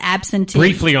he is absentee.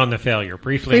 Briefly on the failure.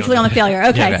 Briefly on the failure.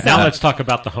 Okay. Yeah, So Now let's talk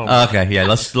about the home. Okay, yeah,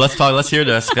 let's talk. Let's hear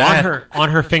this. Go ahead. On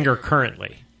her finger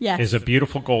currently Yes. is a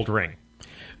beautiful gold ring.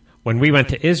 When we went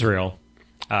to Israel,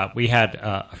 we had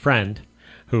a friend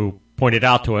who pointed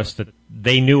out to us that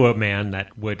they knew a man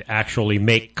that would actually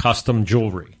make custom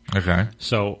jewelry. Okay.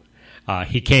 So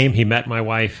he came, he met my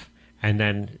wife, and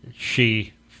then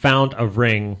she found a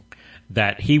ring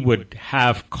that he would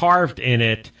have carved in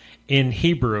it in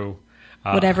Hebrew.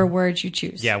 whatever word you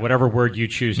choose. Yeah, whatever word you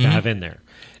choose to have in there.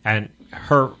 And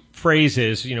her phrase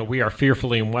is, we are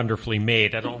fearfully and wonderfully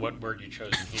made. I don't know what word you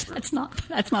chose in Hebrew.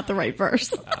 That's not the right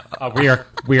verse. We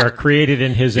are created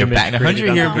in His image. batting 100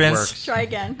 created here, unto good Vince. works. Try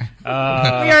again. We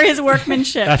are his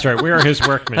workmanship. That's right. We are His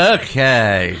workmanship.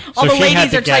 Okay. All So the she had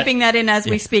ladies to are get- typing that in as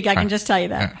we speak. I can just tell you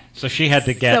that. So she had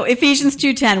to get. So Ephesians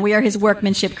 2:10, we are his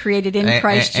workmanship created in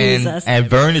Christ Jesus. And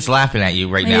Vern is laughing at you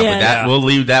right now, but Yes. we'll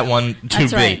leave that one to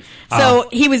That's be. right. So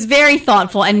he was very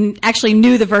thoughtful and actually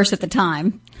knew the verse at the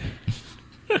time.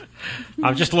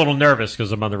 I'm just a little nervous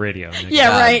because I'm on the radio.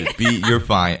 Yeah, right. You're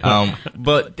fine.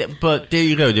 But there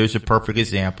you go. There's a perfect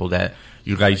example that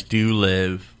you guys do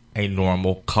live a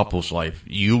normal couple's life.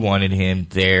 You wanted him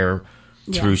there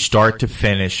through start to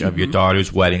finish of your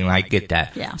daughter's wedding, and I get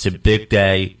that. Yeah. It's a big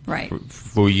day Right.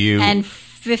 for you. And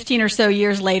 15 or so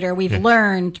years later, we've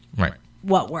learned Right.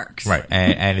 what works. Right.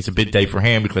 And it's a big day for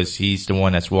him because he's the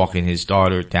one that's walking his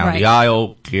daughter down Right. the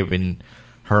aisle, giving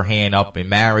her hand up in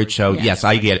marriage. So, yes,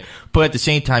 I get it. But at the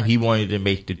same time, he wanted to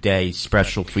make the day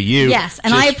special for you. Yes,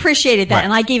 and I appreciated that, Right.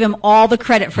 and I gave him all the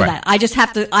credit for Right. that. I just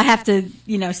have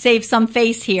to, save some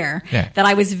face here Yeah. that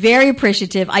I was very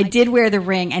appreciative. I did wear the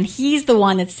ring, and he's the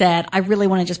one that said, I really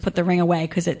want to just put the ring away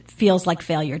because it feels like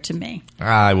failure to me.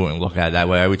 I wouldn't look at it that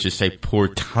way. I would just say poor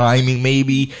timing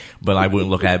maybe, but I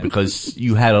wouldn't look at it because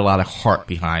you had a lot of heart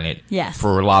behind it. Yes.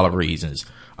 For a lot of reasons.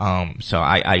 So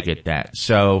I get that.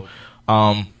 So,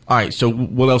 all right. So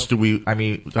what else all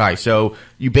right. So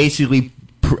you basically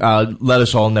let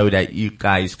us all know that you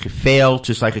guys could fail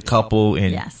just like a couple,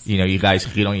 and Yes. you guys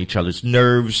could get on each other's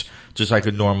nerves just like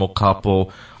a normal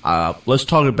couple. Let's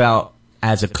talk about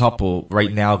as a couple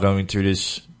right now going through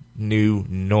this new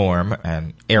norm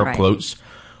and air Right. quotes.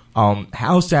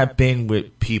 How's that been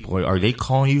with people? Are they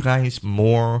calling you guys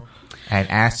more and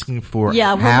asking for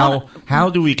how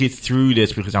do we get through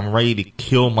this? Because I'm ready to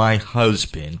kill my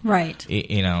husband. Right.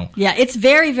 Yeah, it's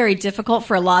very, very difficult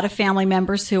for a lot of family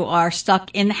members who are stuck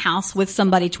in the house with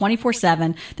somebody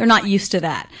 24/7. They're not used to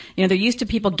that. They're used to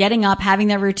people getting up, having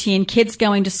their routine, kids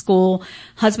going to school,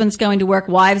 husbands going to work,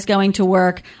 wives going to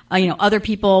work, other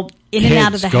people in and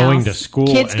out of the Kids going house. to school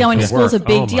Kids and going to to school is a work.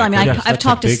 big Oh, deal. my I mean, goodness, I've that's a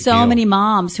talked to big so deal. many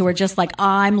moms who are just like,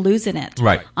 I'm losing it.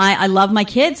 Right. I love my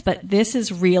kids, but this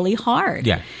is really hard.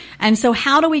 Yeah. And so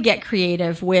how do we get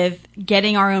creative with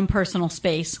getting our own personal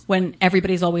space when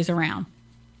everybody's always around?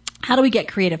 How do we get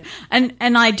creative? And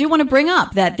I do want to bring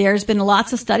up that there's been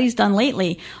lots of studies done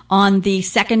lately on the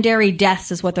secondary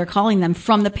deaths, is what they're calling them,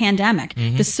 from the pandemic.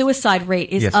 Mm-hmm. The suicide rate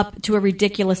is up to a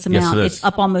ridiculous amount. Yes, it's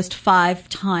up almost 5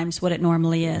 times what it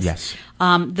normally is. Yes.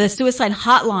 The suicide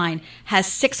hotline has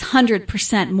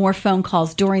 600% more phone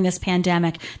calls during this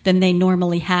pandemic than they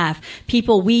normally have.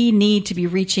 People, we need to be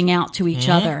reaching out to each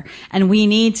other, and we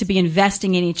need to be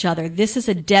investing in each other. This is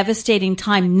a devastating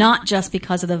time, not just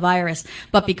because of the virus,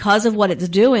 but because of what it's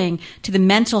doing to the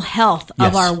mental health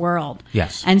of our world.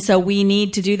 Yes. And so we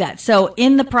need to do that. So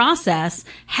in the process,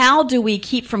 how do we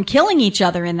keep from killing each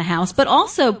other in the house, but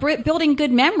also building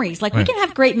good memories? Like, we can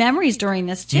have great memories during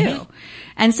this too. Mm-hmm.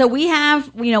 And so we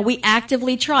have, we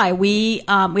actively try. We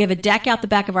have a deck out the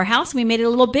back of our house, and we made it a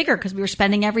little bigger because we were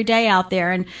spending every day out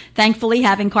there. And thankfully,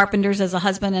 having carpenters as a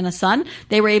husband and a son,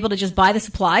 they were able to just buy the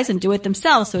supplies and do it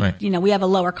themselves. So, we have a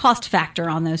lower cost factor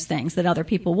on those things that other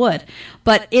people would.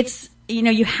 But it's,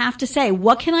 you have to say,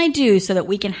 what can I do so that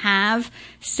we can have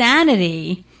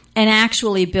sanity and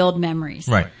actually build memories?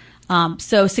 Right.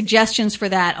 So suggestions for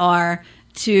that are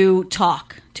to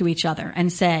talk to each other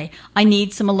and say, I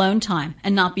need some alone time,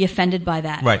 and not be offended by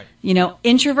that. Right.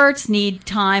 Introverts need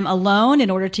time alone in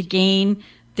order to gain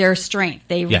their strength.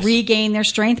 They regain their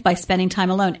strength by spending time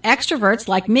alone. Extroverts,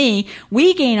 like me,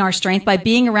 we gain our strength by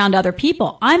being around other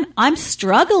people. I'm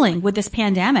struggling with this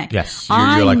pandemic. Yes.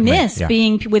 I like miss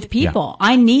being with people. Yeah.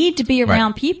 I need to be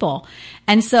around people.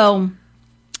 And so,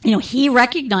 he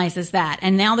recognizes that.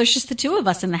 And now there's just the two of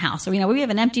us in the house. So, we have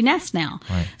an empty nest now.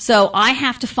 Right. So I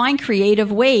have to find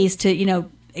creative ways to,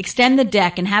 extend the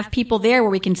deck and have people there where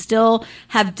we can still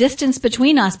have distance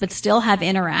between us, but still have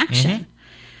interaction. Mm-hmm.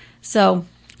 So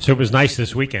it was nice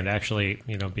this weekend, actually,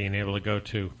 being able to go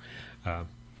to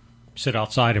sit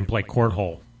outside and play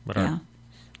cornhole with our,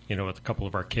 with a couple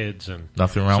of our kids and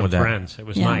nothing wrong some with friends. That. It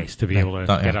was nice to be able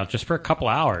to get out just for a couple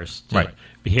hours to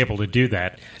be able to do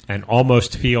that and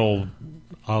almost feel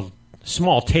a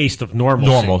small taste of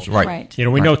normalcy. Right.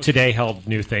 We know today held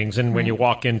new things, and when you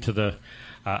walk into the,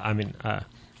 I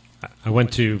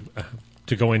went to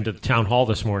go into the town hall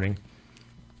this morning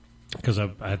because I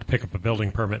had to pick up a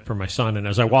building permit for my son, and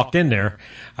as I walked in there,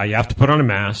 you have to put on a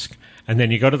mask, and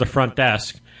then you go to the front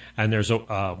desk, and there's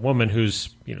a woman who's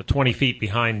 20 feet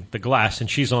behind the glass, and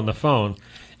she's on the phone.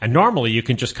 And normally you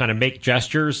can just kind of make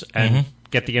gestures and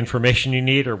get the information you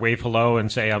need, or wave hello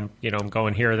and say I'm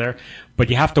going here or there. But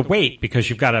you have to wait because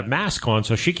you've got a mask on,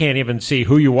 so she can't even see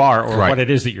who you are or what it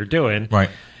is that you're doing. Right.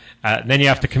 Then you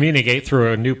have to communicate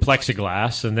through a new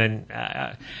plexiglass, and then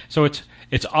so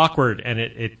it's awkward, and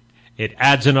it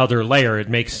adds another layer. It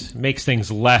makes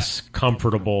things less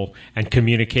comfortable, and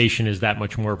communication is that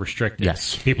much more restricted.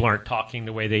 Yes. People aren't talking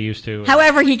the way they used to.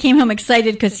 However, he came home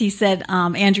excited because he said,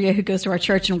 Andrea, who goes to our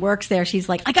church and works there, she's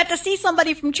like, I got to see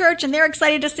somebody from church, and they're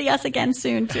excited to see us again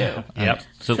soon, too. Yep.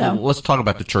 So let's talk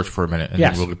about the church for a minute, and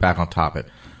then we'll get back on topic.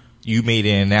 You made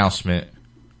an announcement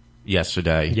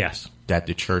yesterday that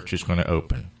the church is going to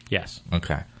open. Yes.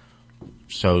 Okay.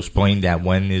 So explain that.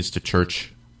 When's the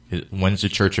church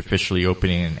officially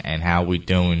opening, and how are we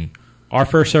doing? Our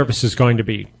first service is going to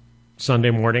be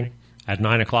Sunday morning at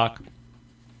 9 o'clock.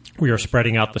 We are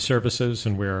spreading out the services,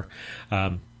 and we're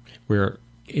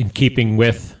in keeping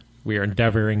with. We are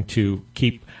endeavoring to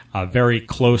keep a very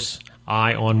close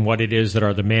eye on what it is that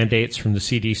are the mandates from the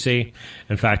CDC.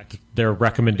 In fact, their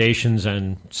recommendations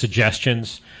and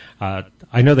suggestions.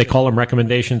 I know they call them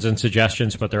recommendations and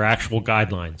suggestions, but they're actual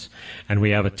guidelines. And we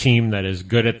have a team that is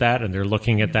good at that, and they're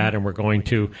looking at that, and we're going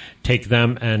to take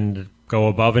them and go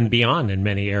above and beyond in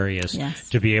many areas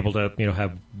to be able to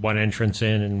have one entrance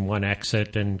in and one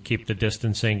exit, and keep the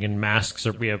distancing, and masks.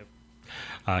 We have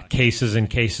cases and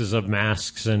cases of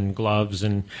masks and gloves,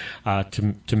 and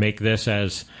to make this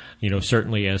as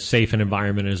certainly as safe an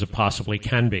environment as it possibly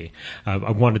can be.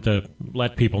 I wanted to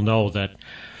let people know that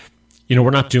we're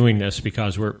not doing this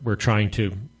because we're trying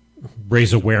to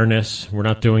raise awareness. We're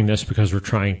not doing this because we're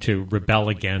trying to rebel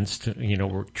against.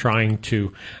 We're trying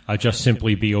to just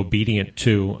simply be obedient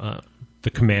to the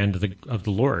command of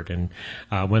the Lord. And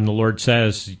when the Lord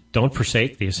says, don't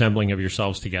forsake the assembling of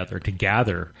yourselves together, to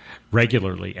gather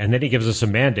regularly. And then he gives us a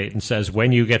mandate and says,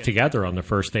 when you get together on the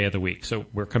first day of the week. So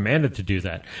we're commanded to do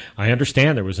that. I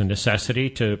understand there was a necessity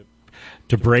to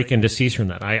break and to cease from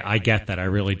that. I get that. I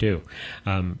really do.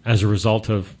 As a result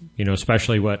of,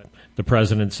 especially what the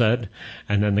president said,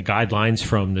 and then the guidelines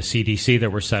from the CDC that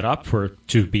were set up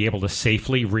to be able to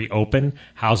safely reopen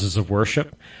houses of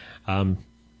worship.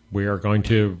 we are going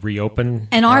to reopen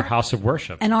our house of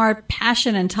worship. And our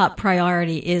passion and top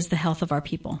priority is the health of our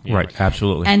people. Right,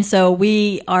 absolutely. And so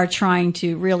we are trying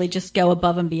to really just go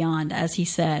above and beyond, as he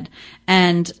said.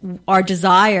 And our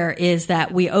desire is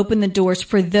that we open the doors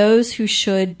for those who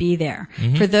should be there.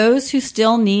 Mm-hmm. For those who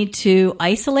still need to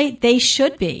isolate, they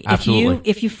should be. Absolutely.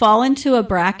 If you fall into a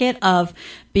bracket of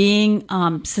being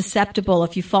susceptible,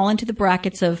 if you fall into the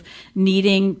brackets of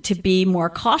needing to be more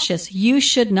cautious, you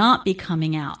should not be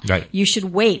coming out. Right. You should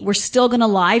wait. We're still going to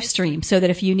live stream so that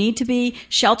if you need to be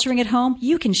sheltering at home,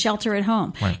 you can shelter at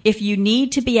home. Right. If you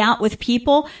need to be out with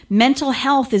people, mental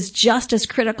health is just as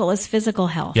critical as physical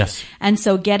health. Yes. And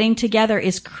so getting together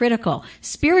is critical.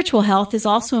 Spiritual health is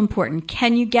also important.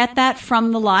 Can you get that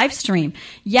from the live stream?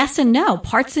 Yes and no.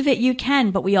 Parts of it you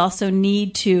can, but we also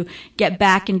need to get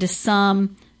back into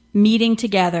some meeting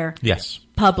together. Yes.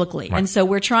 Publicly. Right. And so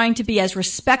we're trying to be as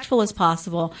respectful as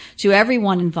possible to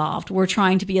everyone involved. We're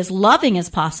trying to be as loving as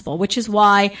possible, which is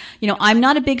why, I'm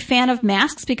not a big fan of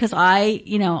masks because I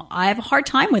have a hard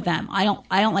time with them. I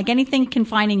don't like anything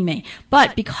confining me.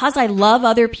 But because I love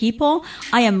other people,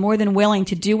 I am more than willing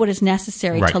to do what is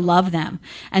necessary right. to love them.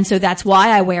 And so that's why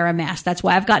I wear a mask. That's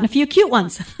why I've gotten a few cute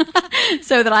ones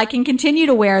so that I can continue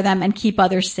to wear them and keep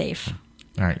others safe.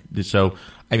 All right. So,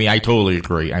 I totally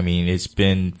agree. It's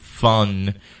been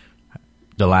fun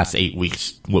the last 8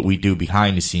 weeks, what we do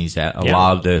behind the scenes that a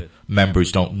lot of the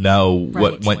members don't know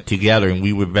what went together. And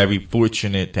we were very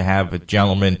fortunate to have a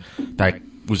gentleman that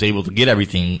was able to get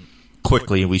everything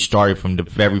quickly. We started from the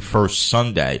very first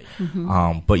Sunday.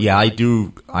 Mm-hmm. But yeah, I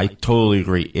totally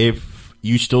agree. If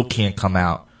you still can't come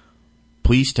out,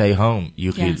 please stay home.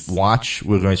 You can watch.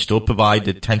 We're going to still provide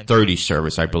the 10:30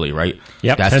 service, I believe, right?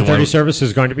 Yep, 10:30 service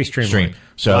is going to be streamed.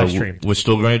 So we're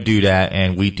still going to do that,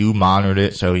 and we do monitor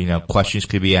it, so questions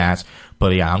could be asked.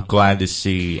 But yeah, I'm glad to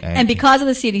see. And because of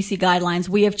the CDC guidelines,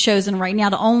 we have chosen right now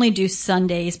to only do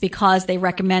Sundays because they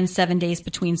recommend 7 days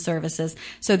between services.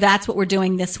 So that's what we're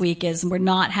doing this week is we're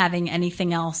not having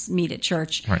anything else meet at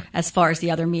church as far as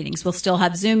the other meetings. We'll still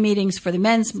have Zoom meetings for the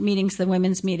men's meetings, the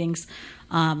women's meetings.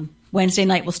 Wednesday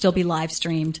night will still be live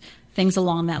streamed, things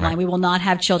along that line. We will not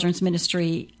have children's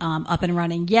ministry up and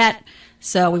running yet.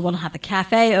 So we will have the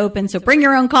cafe open. So bring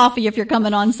your own coffee if you're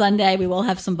coming on Sunday. We will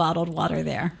have some bottled water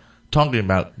there. Talking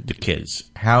about the kids,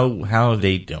 how are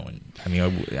they doing?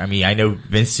 I know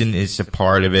Vincent is a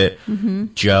part of it. Mm-hmm.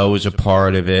 Joe is a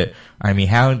part of it.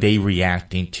 How are they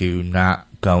reacting to not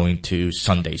going to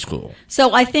Sunday school?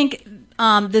 So I think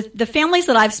the families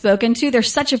that I've spoken to,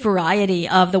 there's such a variety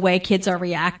of the way kids are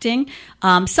reacting.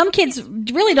 Some kids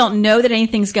really don't know that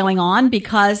anything's going on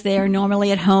because they're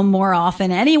normally at home more often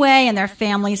anyway, and their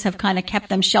families have kind of kept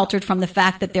them sheltered from the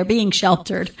fact that they're being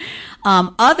sheltered.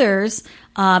 Others,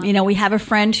 we have a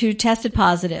friend who tested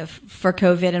positive for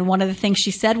COVID, and one of the things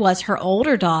she said was her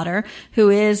older daughter, who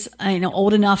is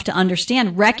old enough to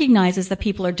understand, recognizes that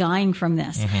people are dying from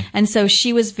this, and so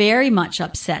she was very much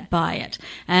upset by it.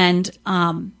 And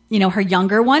her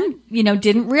younger one,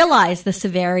 didn't realize the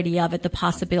severity of it, the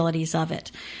possibilities of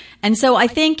it. And so I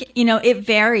think, it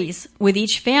varies with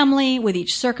each family, with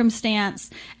each circumstance,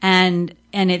 and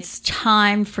it's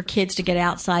time for kids to get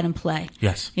outside and play.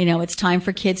 Yes. It's time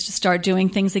for kids to start doing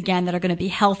things again that are going to be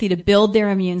healthy to build their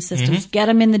immune systems, get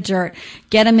them in the dirt,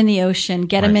 get them in the ocean,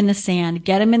 get them in the sand,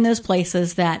 get them in those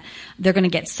places that they're going to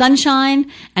get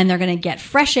sunshine and they're going to get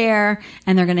fresh air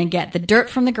and they're going to get the dirt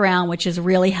from the ground, which is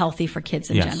really healthy for kids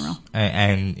in general.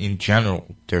 And in general,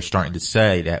 they're starting to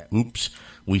say that,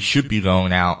 we should be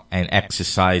going out and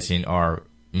exercising our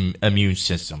immune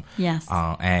system. Yes.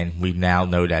 And we now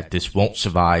know that this won't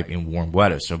survive in warm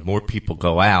weather. So if more people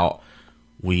go out,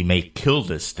 we may kill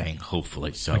this thing,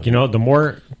 hopefully. So the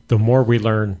more we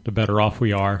learn, the better off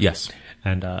we are. Yes.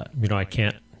 And I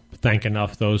can't thank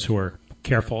enough those who are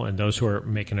careful and those who are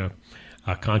making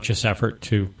a conscious effort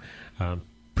to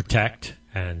protect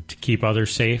and to keep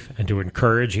others safe and to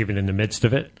encourage even in the midst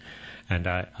of it. And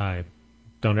I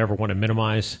don't ever want to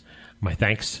minimize my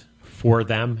thanks for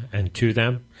them and to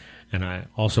them. And I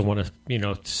also want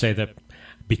to, say that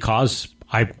because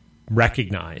I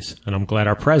recognize, and I'm glad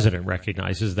our president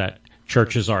recognizes that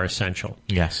churches are essential.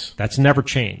 Yes. That's never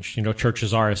changed.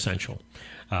 Churches are essential.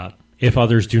 If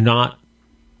others do not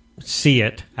see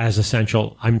it as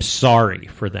essential, I'm sorry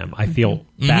for them. I feel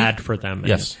bad for them.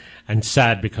 And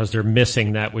sad because they're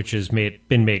missing that which has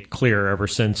been made clear ever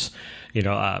since,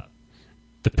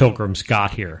 the pilgrims got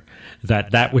here,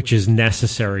 that which is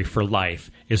necessary for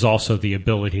life is also the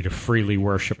ability to freely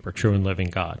worship our true and living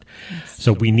God. Yes.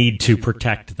 So we need to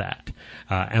protect that.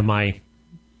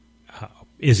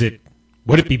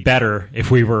 Would it be better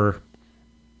if we were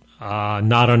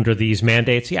not under these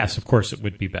mandates, yes, of course it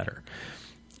would be better.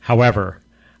 However,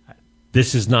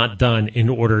 this is not done in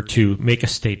order to make a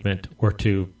statement or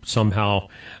to somehow,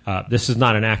 this is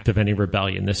not an act of any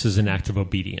rebellion. This is an act of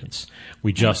obedience.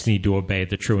 We just need to obey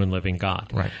the true and living God.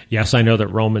 Right. Yes, I know that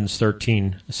Romans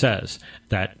 13 says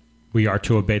that we are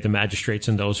to obey the magistrates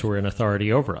and those who are in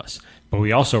authority over us. But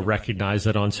we also recognize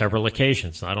that on several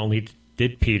occasions, not only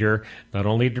did Peter, not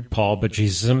only did Paul, but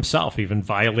Jesus himself even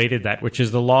violated that which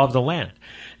is the law of the land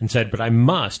and said, but I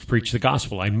must preach the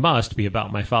gospel. I must be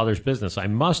about my Father's business. I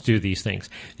must do these things,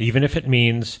 even if it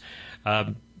means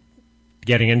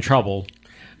getting in trouble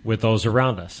with those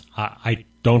around us. I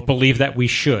don't believe that we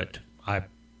should. I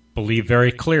believe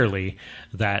very clearly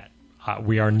that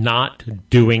we are not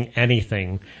doing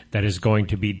anything that is going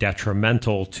to be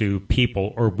detrimental to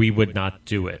people, or we would not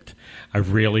do it. I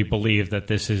really believe that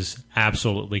this is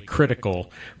absolutely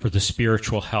critical for the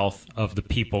spiritual health of the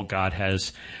people God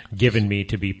has given me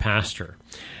to be pastor.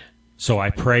 So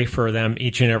I pray for them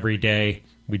each and every day.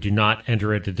 We do not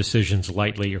enter into decisions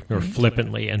lightly or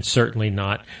flippantly, and certainly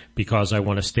not because I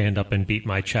want to stand up and beat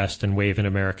my chest and wave an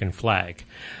American flag.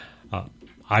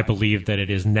 I believe that it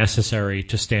is necessary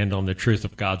to stand on the truth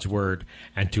of God's word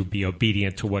and to be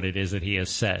obedient to what it is that he has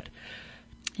said.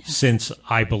 Yes. Since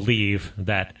I believe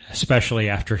that, especially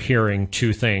after hearing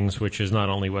two things, which is not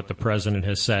only what the president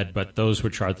has said, but those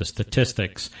which are the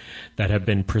statistics that have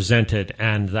been presented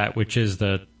and that which is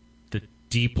the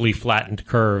deeply flattened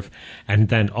curve, and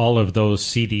then all of those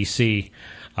CDC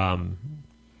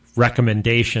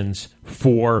recommendations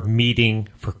for meeting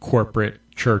for corporate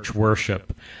church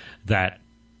worship, that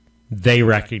they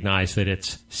recognize that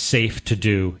it's safe to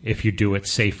do if you do it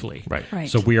safely. Right.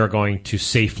 So we are going to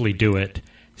safely do it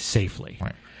safely.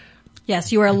 Right.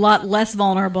 Yes, you are a lot less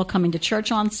vulnerable coming to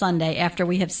church on Sunday after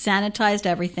we have sanitized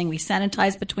everything. We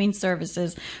sanitize between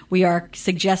services. We are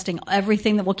suggesting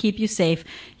everything that will keep you safe.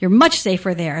 You're much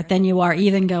safer there than you are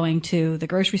even going to the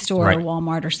grocery store or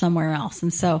Walmart or somewhere else.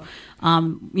 And so,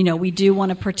 we do want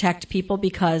to protect people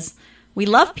because we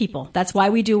love people. That's why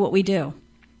we do what we do.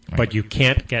 But you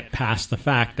can't get past the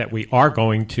fact that we are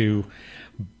going to,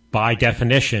 by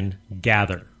definition,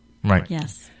 gather. Right.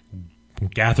 Yes.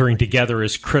 Gathering together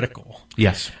is critical.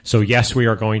 Yes. So yes, we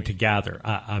are going to gather.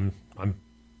 I'm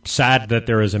sad that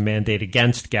there is a mandate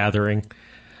against gathering,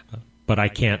 but I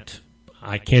can't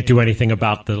do anything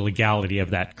about the legality of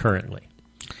that currently.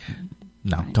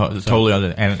 No,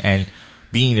 totally. And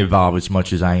being involved as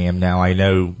much as I am now, I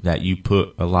know that you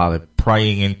put a lot of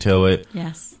praying into it.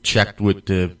 Yes. Checked with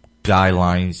the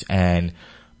guidelines, and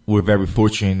we're very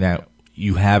fortunate that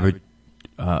you have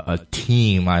a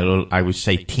team. I would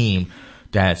say team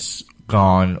that's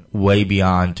gone way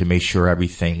beyond to make sure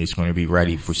everything is going to be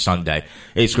ready for Sunday.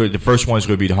 The first one is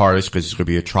going to be the hardest because it's going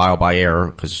to be a trial by error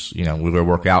because we're going to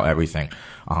work out everything.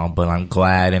 But I'm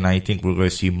glad, and I think we're going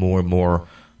to see more and more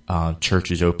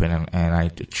churches open, and I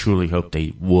truly hope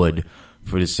they would,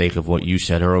 for the sake of what you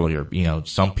said earlier.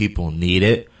 Some people need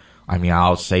it. I mean,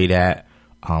 I'll say that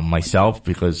myself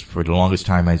because for the longest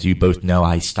time, as you both know,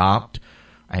 I stopped.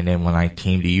 And then when I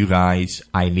came to you guys,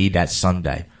 I need that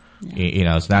Sunday.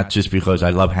 Yeah. It's not just because I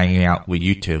love hanging out with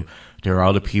you two. There are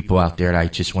other people out there that I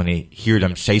just want to hear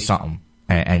them say something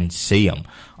and see them.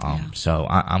 So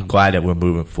I'm glad that we're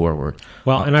moving forward.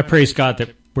 Well, and I praise God that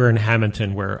we're in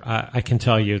Hamilton where I can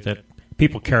tell you that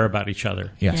people care about each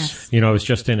other. Yes. I was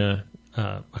just in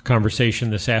a conversation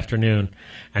this afternoon,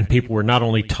 and people were not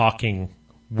only talking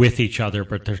with each other,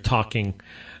 but they're talking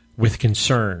with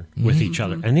concern with each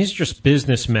other. And these are just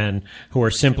businessmen who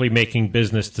are simply making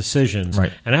business decisions.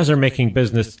 Right. And as they're making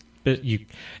business,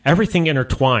 everything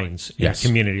intertwines in Yes. a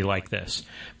community like this,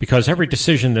 because every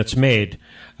decision that's made,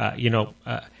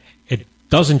 it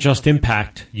doesn't just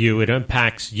impact you, it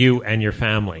impacts you and your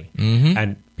family. Mm-hmm.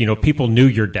 And, people knew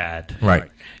your dad. Right.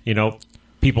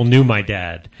 People knew my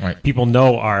dad. Right. People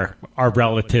know our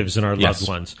relatives and our Yes. loved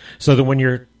ones. So that when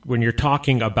you're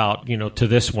talking about, to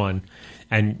this one,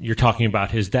 and you're talking about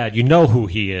his dad, you know who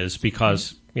he is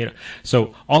because,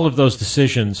 so all of those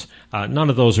decisions, none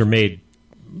of those are made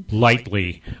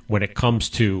lightly when it comes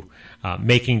to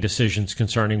making decisions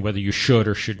concerning whether you should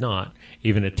or should not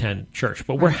even attend church.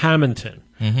 But we're Hamilton.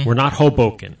 Mm-hmm. We're not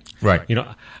Hoboken. Right.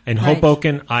 In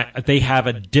Hoboken, they have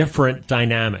a different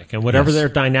dynamic. And whatever their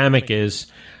dynamic is,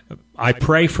 I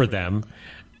pray for them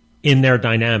in their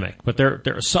dynamic. But they're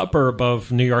a suburb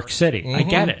of New York City. Mm-hmm. I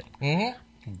get it.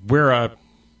 Mm-hmm. We're a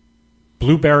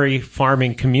blueberry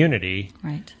farming community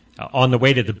on the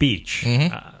way to the beach.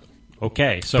 Mm-hmm.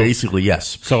 Okay. So basically,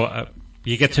 yes. So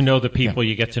you get to know the people.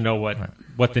 You get to know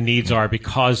what the needs are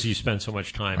because you spend so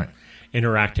much time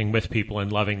interacting with people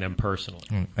and loving them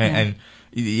personally. And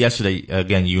yesterday,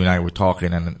 again, you and I were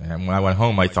talking, and when I went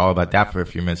home, I thought about that for a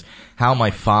few minutes, how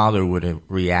my father would have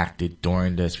reacted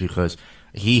during this, because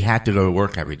he had to go to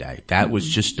work every day. That was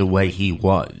just the way he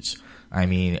was. I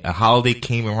mean, a holiday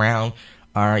came around,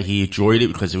 all right, he enjoyed it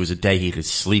because it was a day he could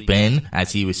sleep in,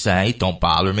 as he would say, don't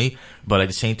bother me. But at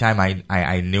the same time,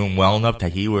 I knew him well enough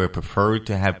that he would have preferred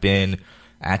to have been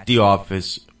at the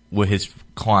office with his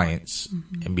clients,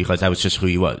 and because that was just who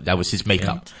he was. That was his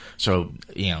makeup. Yeah. So,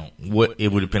 what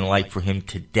it would have been like for him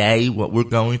today, what we're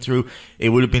going through, it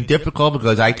would have been difficult,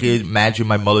 because I could imagine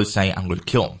my mother saying, I'm going to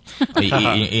kill him.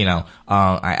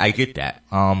 I get that.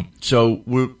 So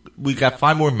we got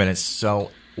 5 more minutes.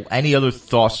 So any other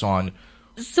thoughts on...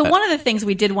 So one of the things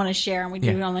we did want to share, and we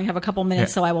do only have a couple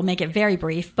minutes, so I will make it very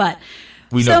brief, but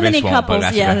we so know many Vince couples,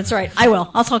 won't, that's right. I will.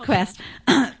 I'll talk fast.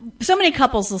 So many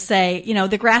couples will say,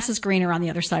 the grass is greener on the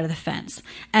other side of the fence.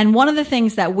 And one of the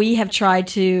things that we have tried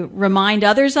to remind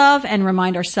others of and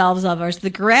remind ourselves of is the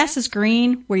grass is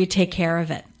green where you take care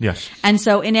of it. Yes. And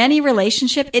so in any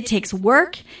relationship, it takes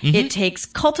work, it takes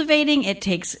cultivating, it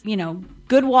takes,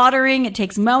 good watering, it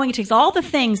takes mowing, it takes all the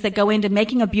things that go into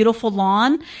making a beautiful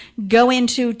lawn, go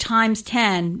into times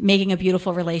 10 making a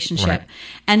beautiful relationship. Right.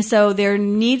 And so there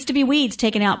needs to be weeds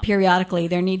taken out periodically.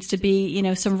 There needs to be,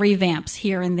 some revamps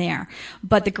here and there.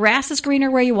 But the grass is greener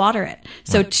where you water it.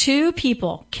 So two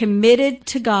people committed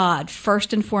to God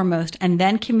first and foremost, and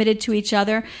then committed to each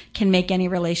other, can make any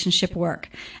relationship work.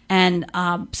 And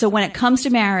so when it comes to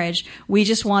marriage, we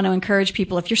just want to encourage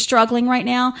people, if you're struggling right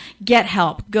now, get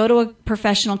help. Go to a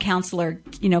professional counselor,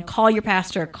 call your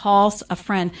pastor, call a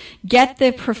friend. Get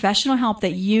the professional help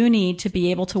that you need to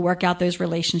be able to work out those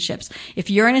relationships. If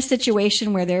you're in a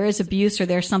situation where there is abuse or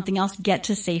there's something else, get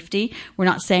to safety. We're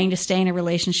not saying to stay in a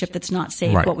relationship that's not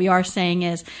safe. Right. What we are saying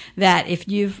is that if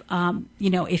you've,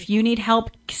 if you need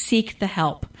help, seek the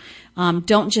help.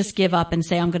 Don't just give up and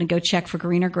say, I'm going to go check for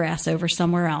greener grass over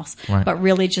somewhere else, but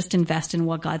really just invest in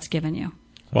what God's given you.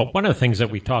 Well, one of the things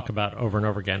that we talk about over and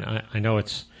over again, I know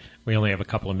we only have a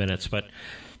couple of minutes, but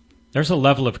there's a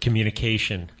level of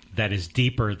communication that is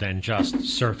deeper than just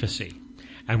surfacey.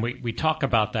 And we talk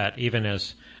about that even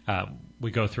as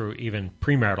we go through even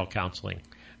premarital counseling,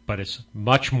 but it's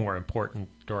much more important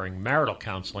during marital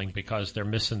counseling because they're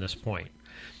missing this point.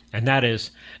 And that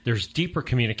is, there's deeper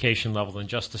communication level than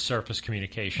just the surface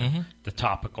communication, the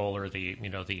topical or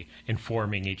the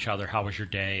informing each other. How was your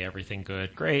day? Everything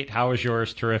good? Great. How was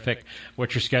yours? Terrific.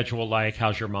 What's your schedule like?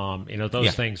 How's your mom?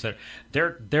 Those things that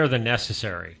they're the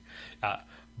necessary.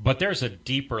 But there's a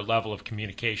deeper level of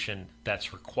communication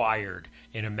that's required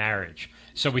in a marriage.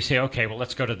 So we say, okay, well,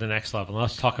 let's go to the next level.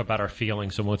 Let's talk about our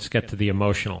feelings and let's get to the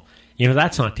emotional.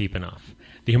 That's not deep enough.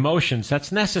 The emotions,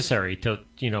 that's necessary to,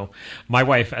 my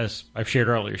wife, as I've shared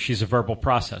earlier, she's a verbal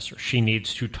processor. She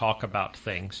needs to talk about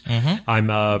things.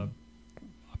 I'm a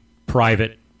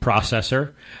private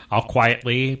processor. I'll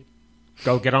quietly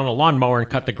go get on a lawnmower and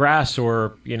cut the grass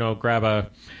or,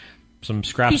 grab some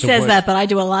scraps of wood. He says that, but I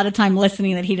do a lot of time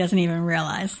listening that he doesn't even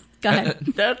realize. Go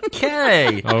ahead.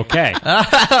 Okay. Okay.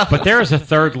 But there is a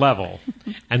third level,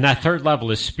 and that third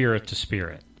level is spirit to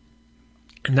spirit.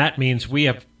 And that means we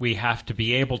have to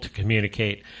be able to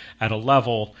communicate at a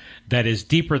level that is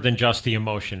deeper than just the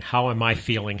emotion. How am I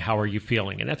feeling? How are you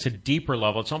feeling? And that's a deeper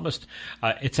level. It's almost,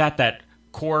 it's at that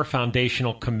core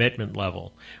foundational commitment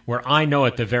level where I know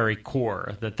at the very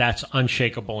core that that's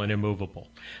unshakable and immovable.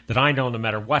 That I know no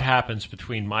matter what happens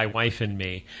between my wife and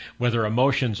me, whether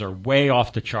emotions are way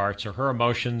off the charts or her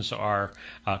emotions are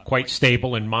quite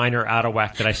stable and mine are out of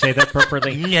whack. Did I say that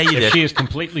properly? Yeah, you did. If she is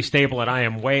completely stable and I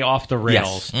am way off the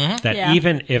rails,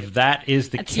 even if that is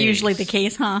the case. That's usually the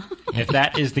case, huh? If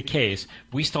that is the case,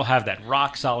 we still have that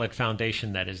rock solid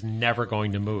foundation that is never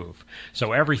going to move.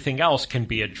 So everything else can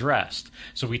be addressed.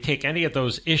 So we take any of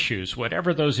those issues,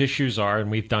 whatever those issues are,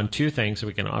 and we've done two things that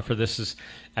we can offer this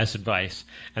as advice.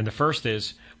 And the first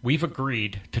is we've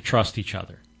agreed to trust each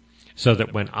other so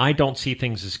that when I don't see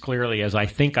things as clearly as I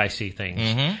think I see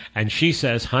things, and she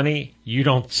says, honey, you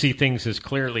don't see things as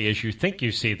clearly as you think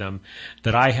you see them,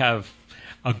 that I have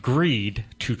agreed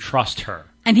to trust her.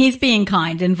 And he's being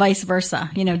kind and vice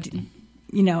versa.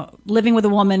 Living with a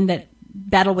woman that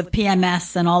battled with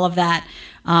PMS and all of that,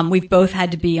 we've both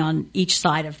had to be on each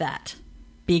side of that,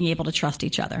 being able to trust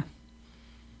each other.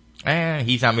 And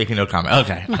he's not making no comment.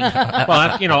 Okay.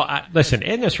 Well, listen,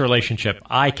 in this relationship,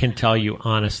 I can tell you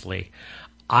honestly,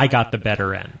 I got the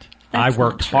better end. That's I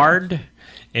worked hard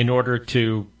in order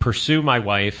to pursue my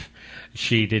wife.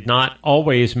 She did not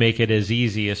always make it as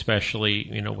easy,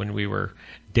 especially, when we were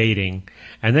dating.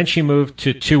 And then she moved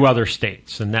to 2 other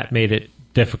states, and that made it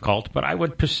difficult, but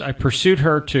I pursued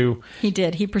her to... He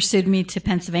did. He pursued me to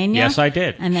Pennsylvania. Yes, I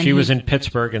did. And then she was in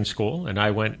Pittsburgh in school, and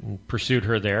I went and pursued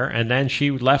her there. And then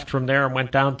she left from there and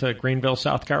went down to Greenville,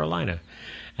 South Carolina.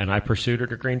 And I pursued her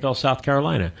to Greenville, South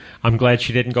Carolina. I'm glad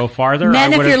she didn't go farther.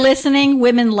 Men, if you're listening,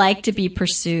 women like to be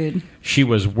pursued. She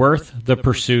was worth the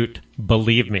pursuit,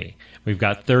 believe me. We've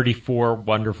got 34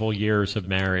 wonderful years of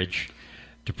marriage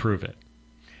to prove it.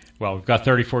 Well, we've got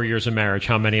 34 years of marriage.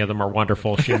 How many of them are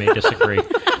wonderful? She may disagree.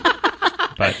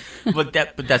 But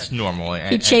that's normal.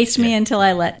 He chased me until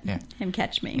I let him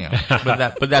catch me.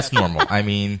 But that's normal. I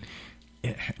mean,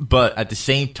 but at the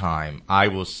same time, I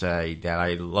will say that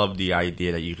I love the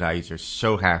idea that you guys are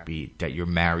so happy that you're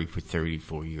married for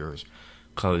 34 years,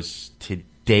 because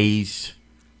today's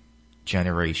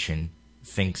generation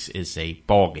thinks it's a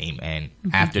ball game, and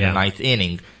after the ninth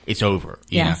inning, it's over.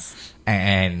 You know?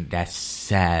 And that's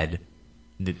sad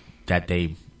that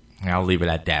they... I'll leave it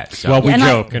at that. So. Well, we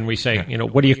joke and we say,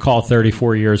 what do you call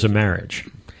 34 years of marriage?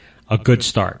 A good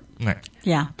start. Right.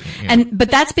 Yeah.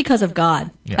 But that's because of God.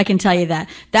 Yeah. I can tell you that.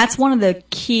 That's one of the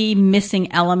key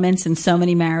missing elements in so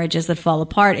many marriages that fall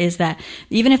apart, is that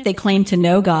even if they claim to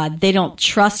know God, they don't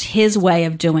trust his way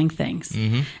of doing things.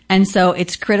 Mm-hmm. And so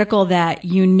it's critical that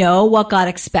you know what God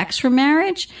expects from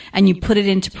marriage and you put it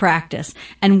into practice.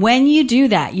 And when you do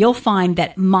that, you'll find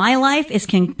that my life is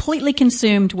completely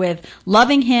consumed with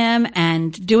loving him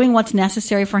and doing what's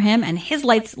necessary for him, and his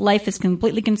life is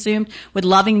completely consumed with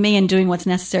loving me and doing what's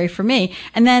necessary for me.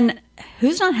 And then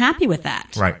who's not happy with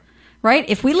that? Right?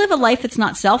 If we live a life that's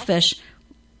not selfish,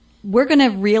 we're going to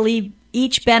really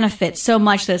each benefit so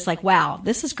much that it's like, wow,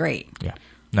 this is great. Yeah.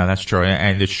 No, that's true.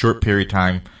 And the short period of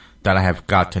time that I have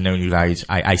got to know you guys,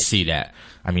 I see that.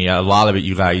 I mean, a lot of it,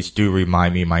 you guys do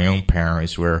remind me of my own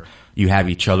parents, where you have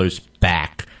each other's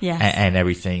back and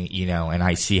everything, and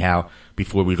I see how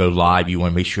before we go live, you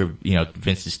want to make sure,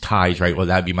 Vince's tie's right. Well,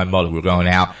 that'd be my mother. We're going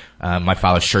out. My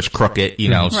father's shirt's crooked,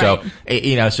 right. So,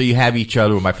 so you have each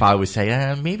other. My father would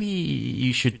say, maybe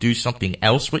you should do something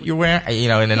else with your wear, in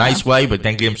a nice way, but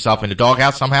then get himself in the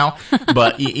doghouse somehow.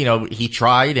 But, he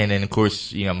tried. And then, of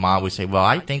course, Mom would say, well,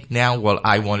 I think now what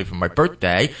I wanted for my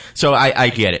birthday. So I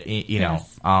get it,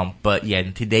 Yes. But yeah,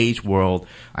 in today's world,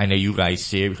 I know you guys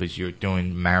see it because you're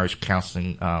doing marriage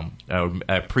counseling,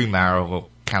 premarital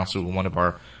counsel with one of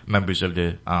our members of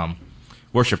the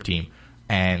worship team,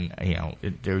 and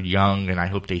they're young, and I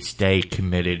hope they stay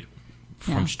committed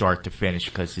from start to finish,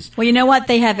 because it's... Well, you know what?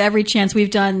 They have every chance. He's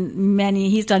done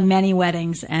many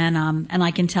weddings, and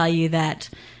I can tell you that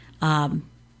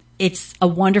it's a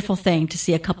wonderful thing to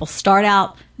see a couple start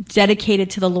out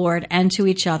dedicated to the Lord and to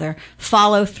each other,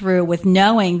 follow through with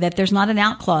knowing that there's not an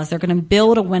out clause. They're going to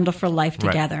build a wonderful life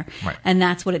together. Right. And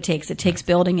that's what it takes. It takes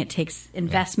building, it takes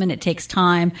investment, it takes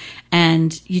time,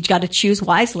 and you've got to choose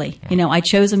wisely. I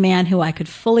chose a man who I could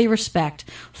fully respect,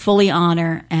 fully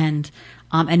honor, and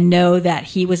know that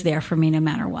he was there for me no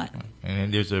matter what.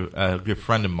 And there's a good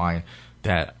friend of mine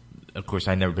that, of course,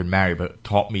 I've never been married, but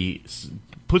taught me,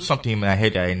 put something in my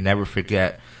head that I never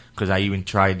forget, because I even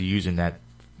tried using that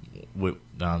with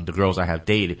the girls I have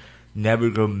dated. Never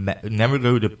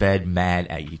go to bed mad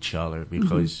at each other,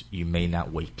 because you may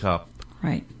not wake up,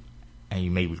 right, and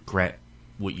you may regret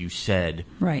what you said,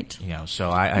 right. So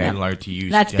I learned to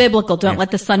use that's biblical. Don't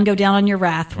let the sun go down on your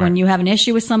wrath. When you have an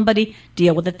issue with somebody,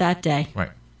 deal with it that day.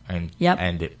 Right, and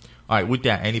end it. All right, with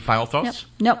that, any final thoughts?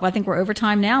 Nope. I think we're over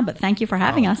time now, but thank you for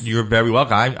having us. You're very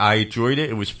welcome. I enjoyed it.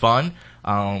 It was fun.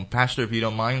 Pastor, if you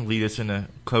don't mind, lead us in a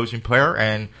closing prayer,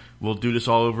 and we'll do this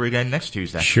all over again next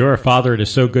Tuesday. Sure. Father, it is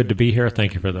so good to be here.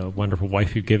 Thank you for the wonderful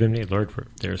wife you've given me. Lord, if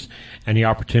there's any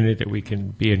opportunity that we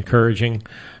can be encouraging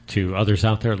to others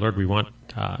out there, Lord, we want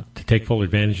to take full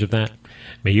advantage of that.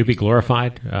 May you be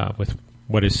glorified with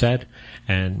what is said,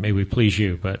 and may we please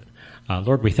you. But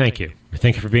Lord, we thank you. We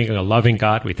thank you for being a loving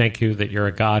God. We thank you that you're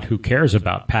a God who cares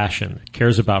about passion,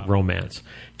 cares about romance,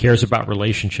 cares about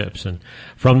relationships. And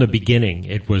from the beginning,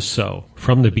 it was so.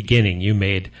 From the beginning, you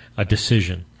made a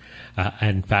decision.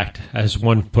 In fact, as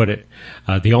one put it,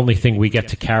 the only thing we get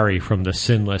to carry from the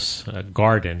sinless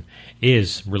garden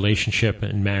is relationship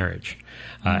and marriage.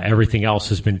 Everything else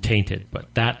has been tainted.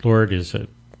 But that, Lord,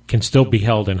 can still be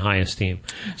held in high esteem.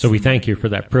 So we thank you for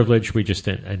that privilege. We just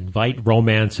invite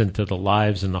romance into the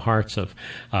lives and the hearts of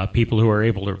people who are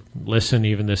able to listen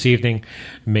even this evening.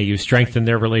 May you strengthen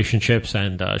their relationships,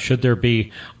 and should there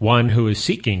be one who is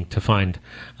seeking to find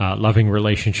a loving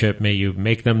relationship, may you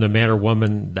make them the man or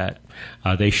woman that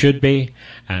they should be,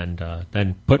 and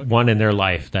then put one in their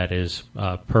life that is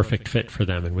a perfect fit for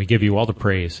them. And we give you all the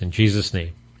praise in Jesus'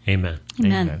 name. Amen.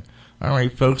 Amen. All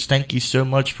right, folks, thank you so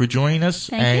much for joining us.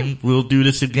 Thank you. We'll do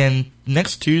this again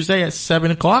next Tuesday at 7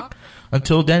 o'clock.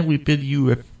 Until then, we bid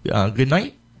you a good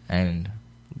night and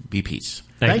be peace.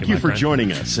 Thank you for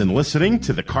joining us and listening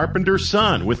to The Carpenter's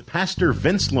Son with Pastor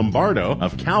Vince Lombardo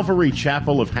of Calvary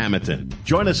Chapel of Hamilton.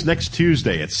 Join us next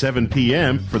Tuesday at 7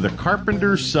 p.m. for The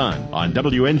Carpenter's Son on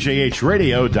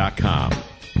WNJHradio.com.